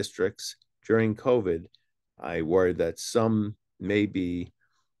by districts during COVID. I worry that some may be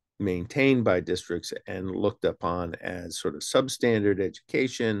maintained by districts and looked upon as sort of substandard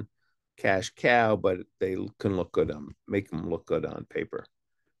education, cash cow, but they can make them look good on paper.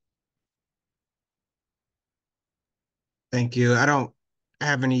 Thank you. I don't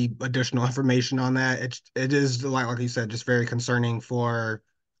have any additional information on that. It is like you said, just very concerning for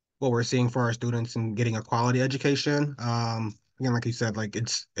what we're seeing for our students and getting a quality education. Again, like you said, like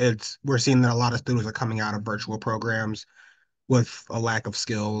we're seeing that a lot of students are coming out of virtual programs with a lack of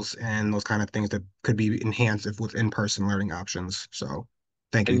skills and those kind of things that could be enhanced if with in-person learning options. So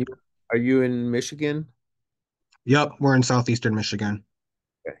thank you. Are you in Michigan? Yep, we're in southeastern Michigan.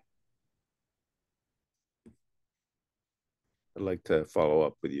 Okay. I'd like to follow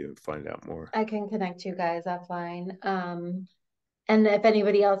up with you and find out more. I can connect you guys offline. And if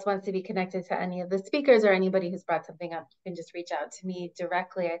anybody else wants to be connected to any of the speakers or anybody who's brought something up, you can just reach out to me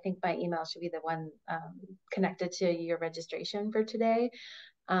directly. I think my email should be the one connected to your registration for today.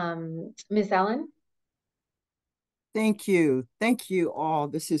 Ms. Ellen? Thank you. Thank you all.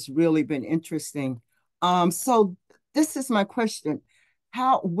 This has really been interesting. So this is my question.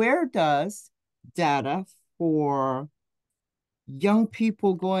 Where does data for young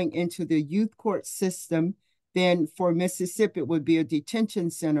people going into the youth court system, then for Mississippi, it would be a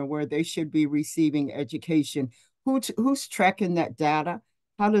detention center where they should be receiving education. Who's tracking that data?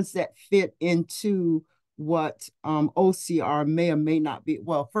 How does that fit into what OCR may or may not be?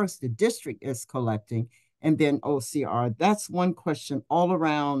 Well, first, the district is collecting, and then OCR. That's one question all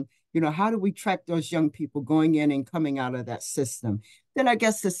around, how do we track those young people going in and coming out of that system? Then I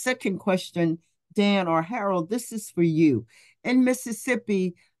guess the second question, Dan or Harold, this is for you. In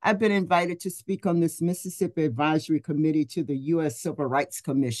Mississippi, I've been invited to speak on this Mississippi Advisory Committee to the U.S. Civil Rights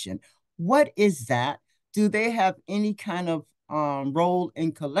Commission. What is that? Do they have any kind of role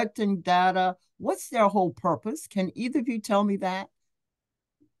in collecting data? What's their whole purpose? Can either of you tell me that?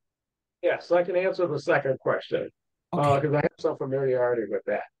 Yes, I can answer the second question because Okay. I have some familiarity with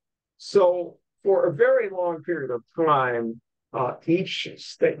that. So for a very long period of time, each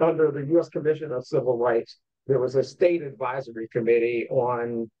state under the U.S. Commission of Civil Rights, there was a state advisory committee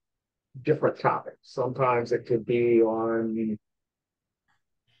on different topics. Sometimes it could be on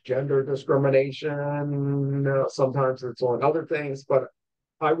gender discrimination, sometimes it's on other things, but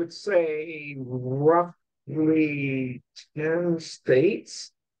I would say roughly 10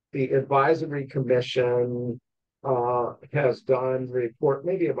 states. The advisory commission has done report,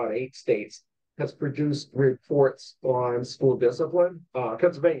 maybe about 8 states, has produced reports on school discipline.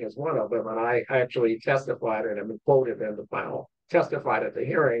 Pennsylvania is one of them, and I actually testified and am quoted in the final, testified at the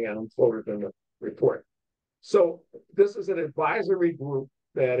hearing and I'm quoted in the report. So this is an advisory group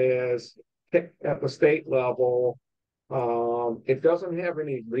that is picked at the state level. It doesn't have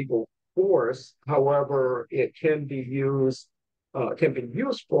any legal force. However, it can be useful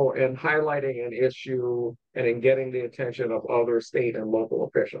in highlighting an issue and in getting the attention of other state and local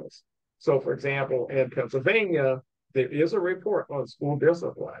officials. So, for example, in Pennsylvania, there is a report on school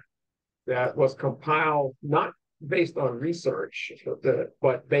discipline that was compiled not based on research,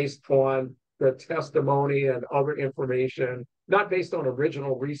 but based on the testimony and other information, not based on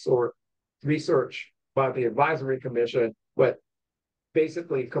original research by the advisory commission, but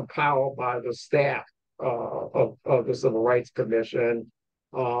basically compiled by the staff of the Civil Rights Commission,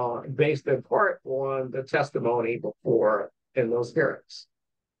 based in part on the testimony before in those hearings.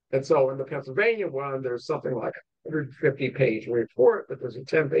 And so in the Pennsylvania one, there's something like a 150-page report, but there's a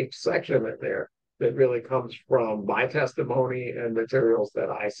 10-page section in there that really comes from my testimony and materials that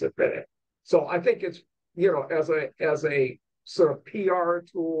I submitted. So I think it's, as a sort of PR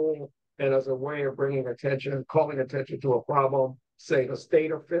tool and as a way of calling attention to a problem, say to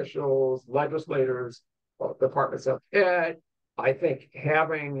state officials, legislators, departments of ed, I think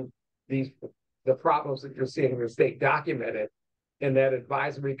having the problems that you're seeing in the state documented in that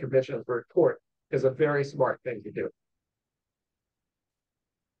advisory commission's report is a very smart thing to do.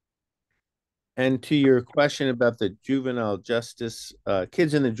 And to your question about the juvenile justice,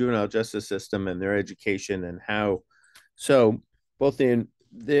 kids in the juvenile justice system and their education and how, so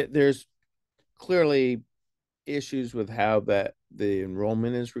there's clearly issues with how that the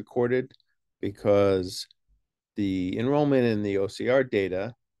enrollment is recorded, because the enrollment in the OCR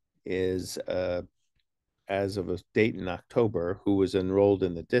data is as of a date in October who was enrolled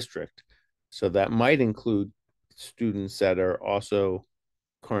in the district. So that might include students that are also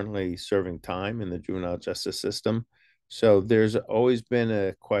currently serving time in the juvenile justice system. So there's always been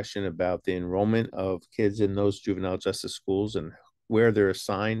a question about the enrollment of kids in those juvenile justice schools and where they're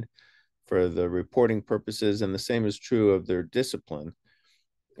assigned for the reporting purposes. And the same is true of their discipline.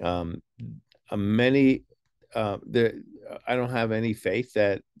 I don't have any faith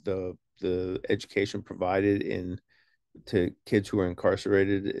that the education provided to kids who are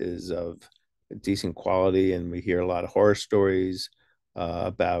incarcerated is of decent quality. And we hear a lot of horror stories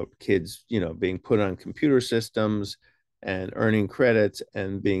about kids, being put on computer systems and earning credits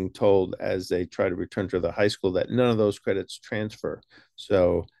and being told as they try to return to the high school that none of those credits transfer.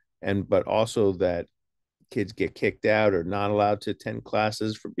 So, but also that kids get kicked out or not allowed to attend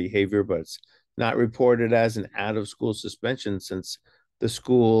classes for behavior, but it's not reported as an out of school suspension since the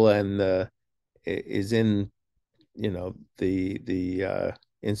school and is in, the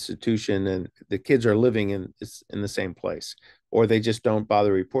institution and the kids are living in the same place, or they just don't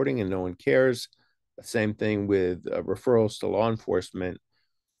bother reporting and no one cares. Same thing with referrals to law enforcement.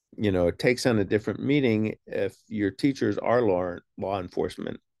 It takes on a different meaning if your teachers are law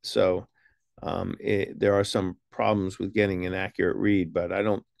enforcement. So there are some problems with getting an accurate read, but I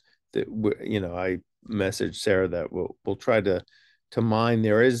don't, I messaged Sarah that we'll try to mine.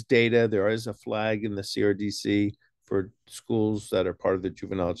 There is data, there is a flag in the CRDC for schools that are part of the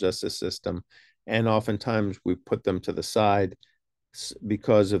juvenile justice system. And oftentimes we put them to the side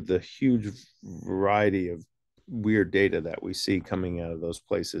because of the huge variety of weird data that we see coming out of those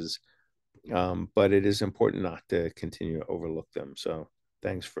places. But it is important not to continue to overlook them. So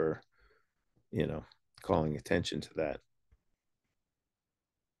thanks for, calling attention to that.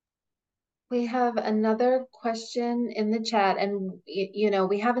 We have another question in the chat, and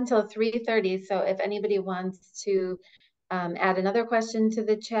we have until 3:30. So if anybody wants to add another question to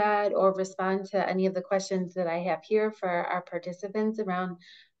the chat or respond to any of the questions that I have here for our participants around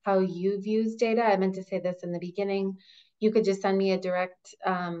how you've used data, I meant to say this in the beginning, you could just send me a direct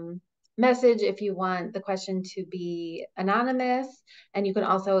message if you want the question to be anonymous. And you can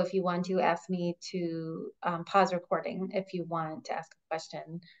also, if you want to, ask me to pause recording if you want to ask a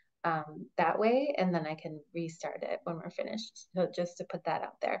question that way, and then I can restart it when we're finished. So just to put that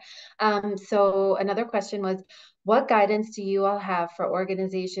out there. So another question was, what guidance do you all have for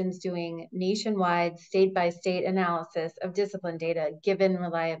organizations doing nationwide state-by-state analysis of discipline data given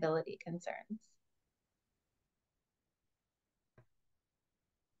reliability concerns?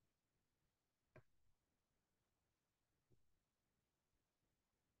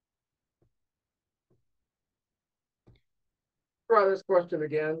 try this question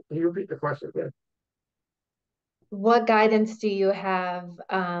again. Can you repeat the question again? What guidance do you have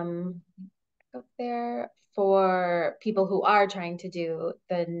up there for people who are trying to do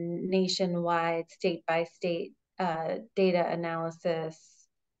the nationwide, state by state data analysis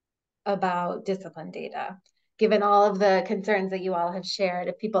about discipline data? Given all of the concerns that you all have shared,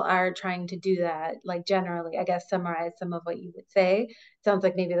 if people are trying to do that, like generally, I guess summarize some of what you would say. Sounds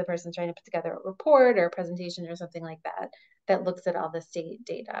like maybe the person's trying to put together a report or a presentation or something like that, that looks at all the state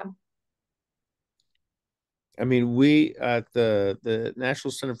data. I mean, we at the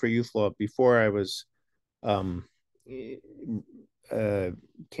National Center for Youth Law, before I was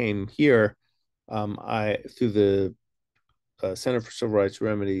came here, I through the Center for Civil Rights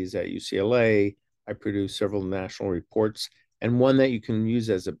Remedies at UCLA, I produced several national reports, and one that you can use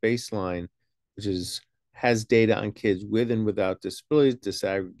as a baseline, which has data on kids with and without disabilities,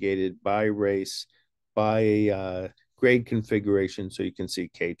 disaggregated by race, by grade configuration. So you can see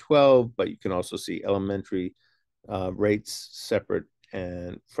K-12, but you can also see elementary rates separate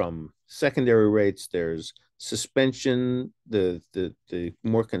and from secondary rates. There's suspension, the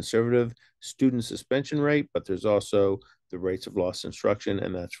more conservative student suspension rate, but there's also the rates of lost instruction,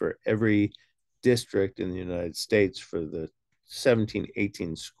 and that's for every district in the United States for the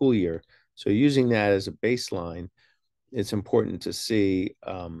 17-18 school year. So using that as a baseline, it's important to see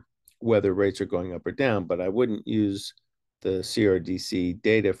whether rates are going up or down, but I wouldn't use the CRDC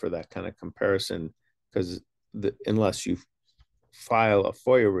data for that kind of comparison, because unless you file a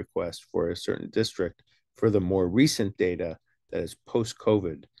FOIA request for a certain district for the more recent data that is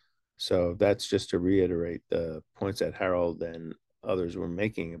post-COVID. So that's just to reiterate the points that Harold and others were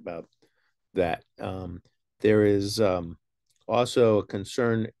making about that. There is also a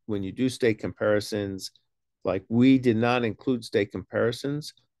concern when you do state comparisons, like we did not include state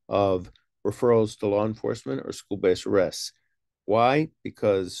comparisons of referrals to law enforcement or school-based arrests. Why?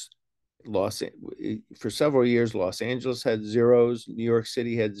 Because for several years, Los Angeles had zeros, New York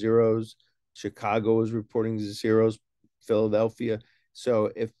City had zeros, Chicago was reporting zeros, Philadelphia.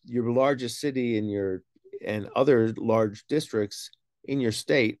 So if your largest city and other large districts in your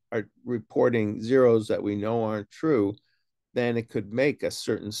state are reporting zeros that we know aren't true, then it could make a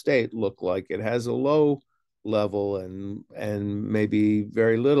certain state look like it has a low level and maybe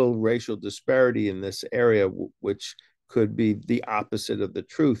very little racial disparity in this area, which could be the opposite of the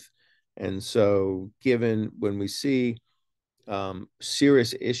truth. And so given when we see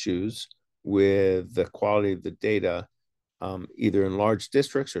serious issues with the quality of the data, either in large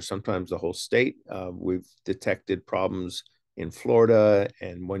districts or sometimes the whole state, we've detected problems in Florida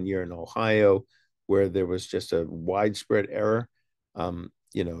and one year in Ohio where there was just a widespread error.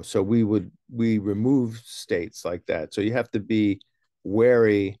 So we remove states like that. So you have to be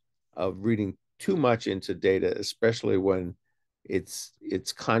wary of reading too much into data, especially when it's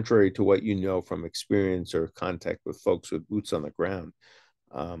contrary to what you know from experience or contact with folks with boots on the ground.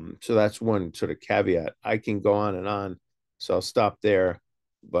 So that's one sort of caveat. I can go on and on, so I'll stop there.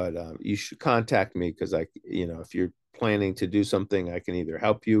 But you should contact me because if you're planning to do something, I can either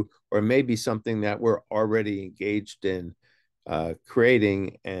help you or it may be something that we're already engaged in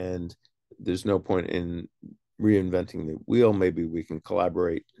creating, and there's no point in reinventing the wheel. Maybe we can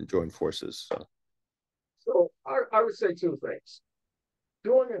collaborate and join forces. So I would say two things.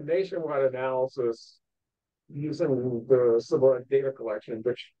 Doing a nationwide analysis using the civil data collection,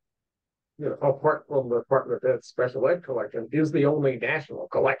 which, apart from the Department of Ed special ed collection, is the only national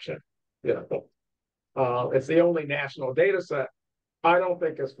collection. It's the only national data set. I don't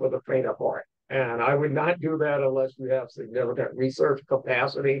think it's for the faint of heart. And I would not do that unless you have significant research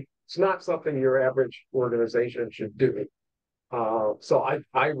capacity. It's not something your average organization should do. So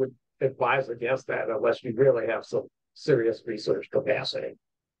I would advise against that unless you really have some serious research capacity.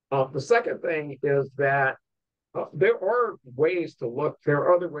 The second thing is that there are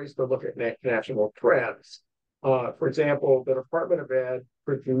other ways to look at national trends. For example, the Department of Ed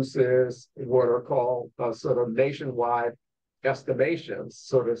produces what are called sort of nationwide estimations,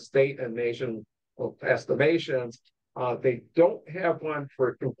 sort of state and nation estimations. They don't have one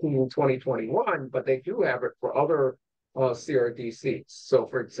for including 2021, but they do have it for other CRDCs. So,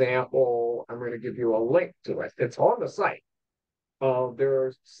 for example, I'm going to give you a link to it. It's on the site.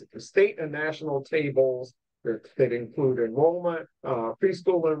 There's state and national tables that include enrollment,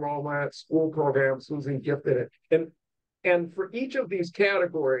 preschool enrollment, school programs, who's in gifted. And for each of these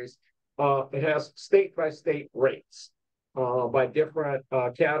categories, it has state-by-state rates. By different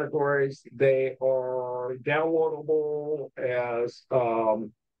categories, they are downloadable as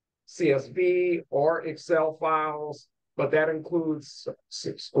CSV or Excel files, but that includes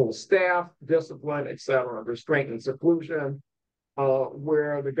school staff, discipline, etc., restraint and seclusion.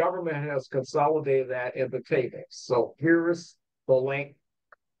 where the government has consolidated that into tables. So here's the link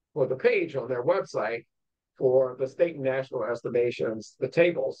for the page on their website for the state and national estimations, the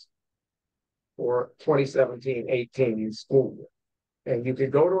tables for 2017-18 school year. And you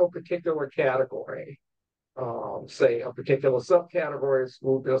could go to a particular category, say a particular subcategory of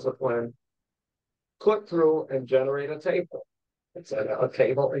school discipline, click through and generate a table. It's a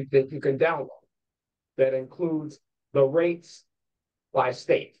table that you can download that includes the rates by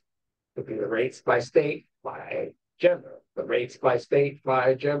state. It could be the rates by state by gender, the rates by state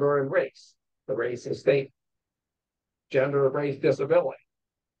by gender and race, the race and state, gender, race, disability.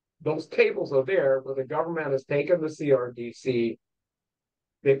 Those tables are there where the government has taken the CRDC.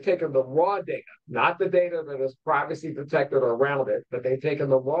 They've taken the raw data, not the data that is privacy protected around it, but they've taken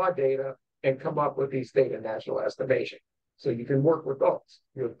the raw data and come up with these state and national estimations. So you can work with those.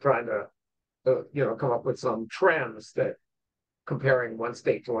 You're trying to, come up with some trends that comparing one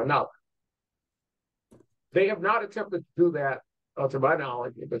state to another. They have not attempted to do that, to my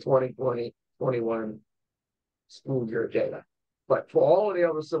knowledge, in the 2020-21 school year data. But for all of the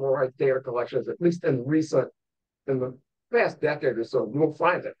other civil rights data collections, at least in the past decade or so, you'll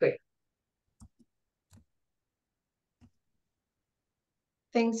find it there.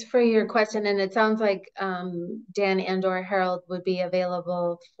 Thanks for your question. And it sounds like Dan and/or Harold would be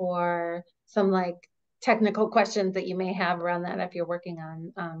available for some technical questions that you may have around that if you're working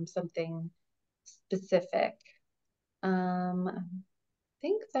on something specific. I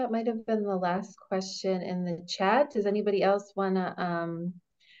think that might have been the last question in the chat. Does anybody else want to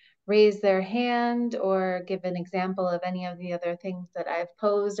raise their hand or give an example of any of the other things that I've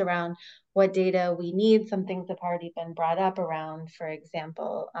posed around what data we need? Some things have already been brought up around, for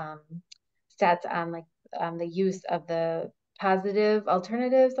example, stats on the use of the positive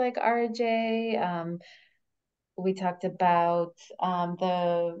alternatives like RJ. We talked about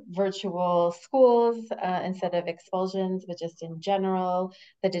the virtual schools instead of expulsions, but just in general,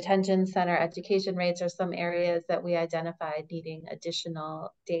 the detention center education rates are some areas that we identified needing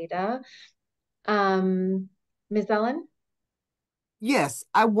additional data. Ms. Ellen? Yes,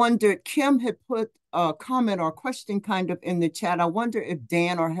 I wondered, Kim had put a comment or question kind of in the chat. I wonder if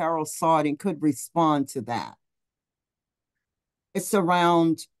Dan or Harold saw it and could respond to that. It's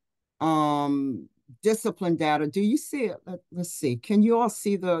around discipline data. Do you see it? Let's see. Can you all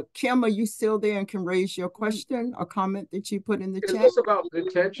see Kim, are you still there and can raise your question or comment that you put in the chat? Is this about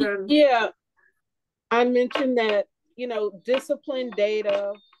detention? Yeah, I mentioned that, discipline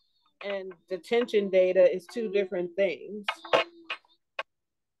data and detention data is two different things.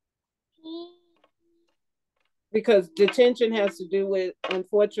 Because detention has to do with,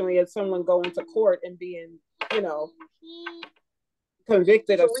 unfortunately, if someone going to court and being,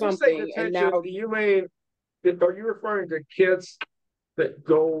 convicted of something, and now are you referring to kids that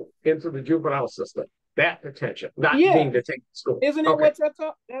go into the juvenile system? That detention, not being detained in school. Isn't it what you're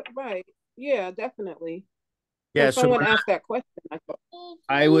talking? Right? Yeah, definitely. Yeah. When someone asked that question,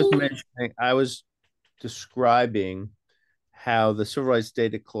 I was describing how the civil rights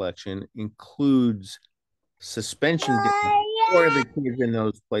data collection includes suspension data for the kids in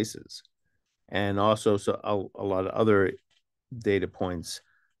those places, and also a lot of other data points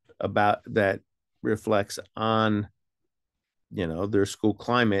about that reflects on their school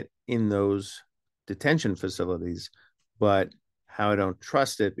climate in those detention facilities, but how I don't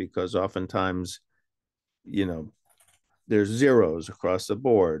trust it because oftentimes there's zeros across the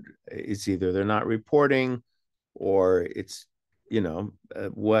board. It's either they're not reporting or it's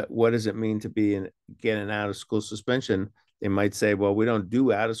what does it mean to be get an out of school suspension? They might say, well, we don't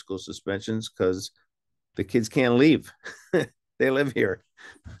do out of school suspensions because the kids can't leave. They live here.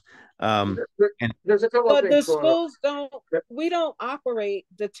 There's a couple but the schools we don't operate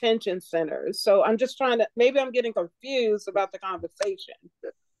detention centers. So I'm just maybe I'm getting confused about the conversation.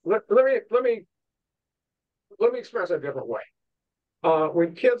 Let me express it a different way.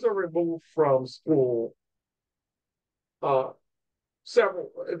 When kids are removed from school, there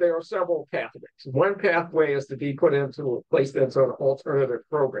are several pathways. One pathway is to be placed into an alternative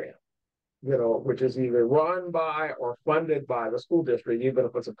program, which is either run by or funded by the school district, even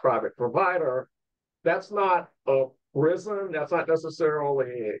if it's a private provider. That's not a prison. That's not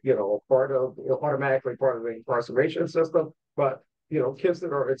necessarily, automatically part of the incarceration system. But, kids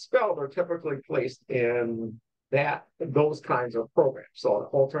that are expelled are typically placed in those kinds of programs, so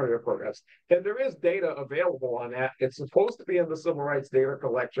alternative programs. And there is data available on that. It's supposed to be in the civil rights data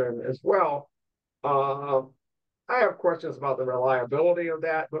collection as well. I have questions about the reliability of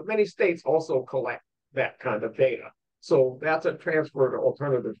that, but many states also collect that kind of data. So that's a transfer to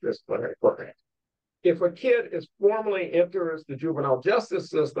alternative disciplinary programs. if a kid is formally enters the juvenile justice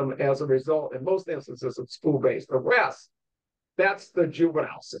system as a result, in most instances of school-based arrest, that's the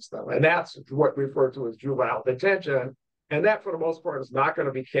juvenile system. And that's what we refer to as juvenile detention. And that, for the most part, is not going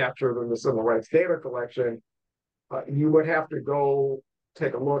to be captured in the civil rights data collection. You would have to go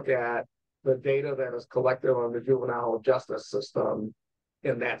take a look at the data that is collected on the juvenile justice system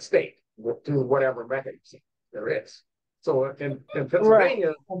in that state through whatever mechanism there is. So in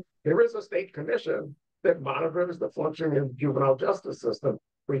Pennsylvania, there is a state commission that monitors the functioning of the juvenile justice system.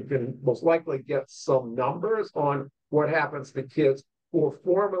 We can most likely get some numbers on what happens to kids who are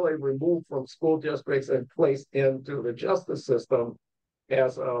formally removed from school districts and placed into the justice system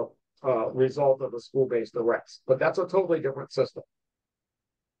as a result of a school-based arrest. But that's a totally different system.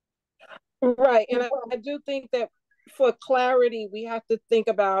 Right. And I do think that for clarity, we have to think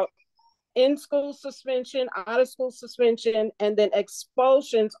about in-school suspension, out-of-school suspension, and then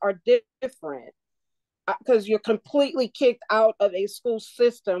expulsions are different because you're completely kicked out of a school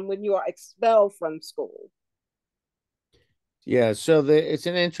system when you are expelled from school. Yeah, so it's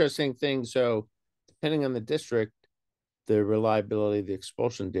an interesting thing. So depending on the district, the reliability of the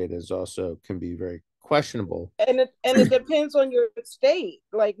expulsion data is also can be very questionable. And it depends on your state.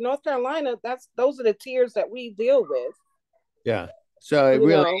 Like North Carolina, those are the tiers that we deal with. Yeah. So it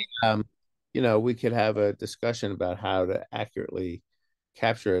really, we could have a discussion about how to accurately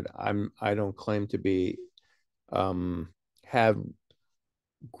capture it. I don't claim to be have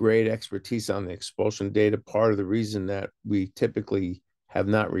great expertise on the expulsion data. Part of the reason that we typically have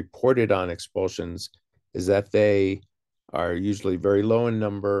not reported on expulsions is that they are usually very low in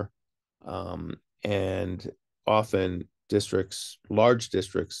number, and often large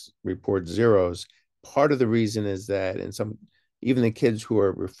districts report zeros. Part of the reason is that even the kids who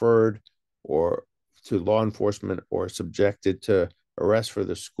are referred or to law enforcement or subjected to arrest for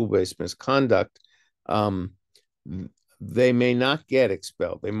the school-based misconduct, they may not get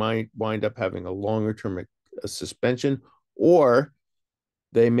expelled. They might wind up having a longer term suspension, or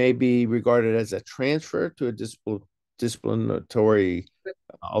they may be regarded as a transfer to a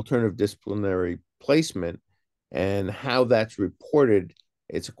alternative disciplinary placement. And how that's reported,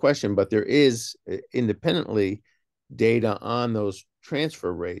 it's a question, but there is independently data on those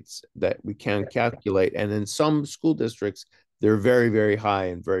transfer rates that we can calculate. And in some school districts, they're very, very high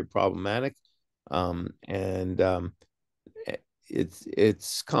and very problematic.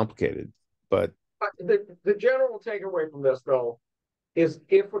 It's complicated, but the general takeaway from this, though, is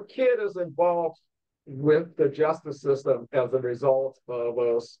if a kid is involved with the justice system as a result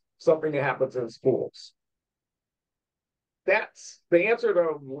of something that happens in schools, that's the answer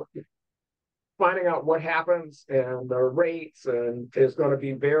to finding out what happens and the rates, and is going to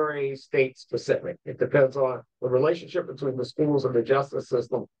be very state specific. It depends on the relationship between the schools and the justice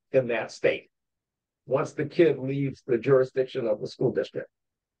system in that state once the kid leaves the jurisdiction of the school district.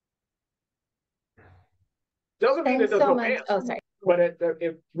 Doesn't mean it doesn't answer. Oh, sorry. But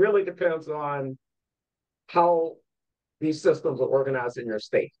it really depends on how these systems are organized in your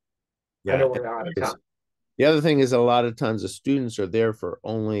state. Yeah. I know we're out of time. The other thing is a lot of times the students are there for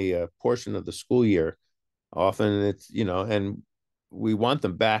only a portion of the school year. Often it's, and we want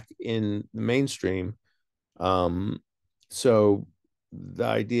them back in the mainstream. So the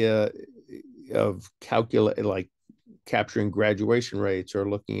idea of capturing graduation rates or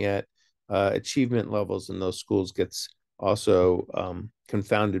looking at achievement levels in those schools gets also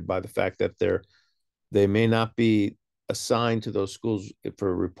confounded by the fact that they may not be assigned to those schools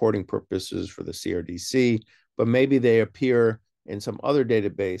for reporting purposes for the CRDC, but maybe they appear in some other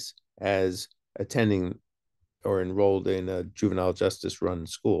database as attending or enrolled in a juvenile justice run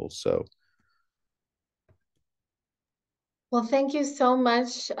school. So. Well, thank you so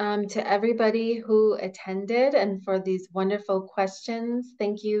much to everybody who attended and for these wonderful questions.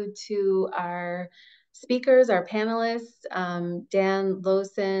 Thank you to our speakers, our panelists, Dan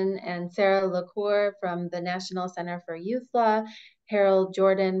Losen and Sarah LaCour from the National Center for Youth Law, Harold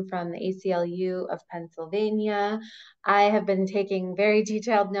Jordan from the ACLU of Pennsylvania. I have been taking very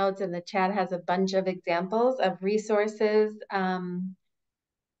detailed notes, and the chat has a bunch of examples of resources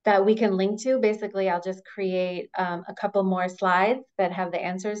that we can link to. Basically, I'll just create a couple more slides that have the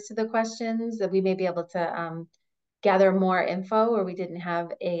answers to the questions that we may be able to gather more info where we didn't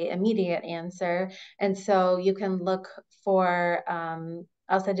have a immediate answer. And so you can look for,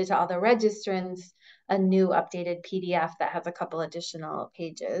 I'll send it to all the registrants, a new updated PDF that has a couple additional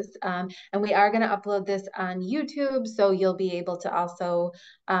pages. And we are going to upload this on YouTube, so you'll be able to also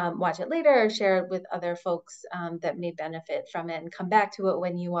watch it later or share it with other folks that may benefit from it, and come back to it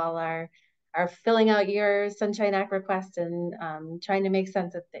when you all are filling out your Sunshine Act request and trying to make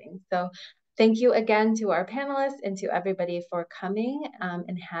sense of things. So thank you again to our panelists and to everybody for coming,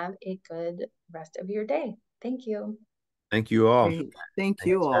 and have a good rest of your day. Thank you. Thank you all. Great. Thank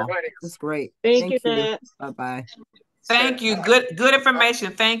you all. That's great. Thank you. Bye-bye. Thank you. Good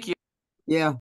information. Thank you. Yeah.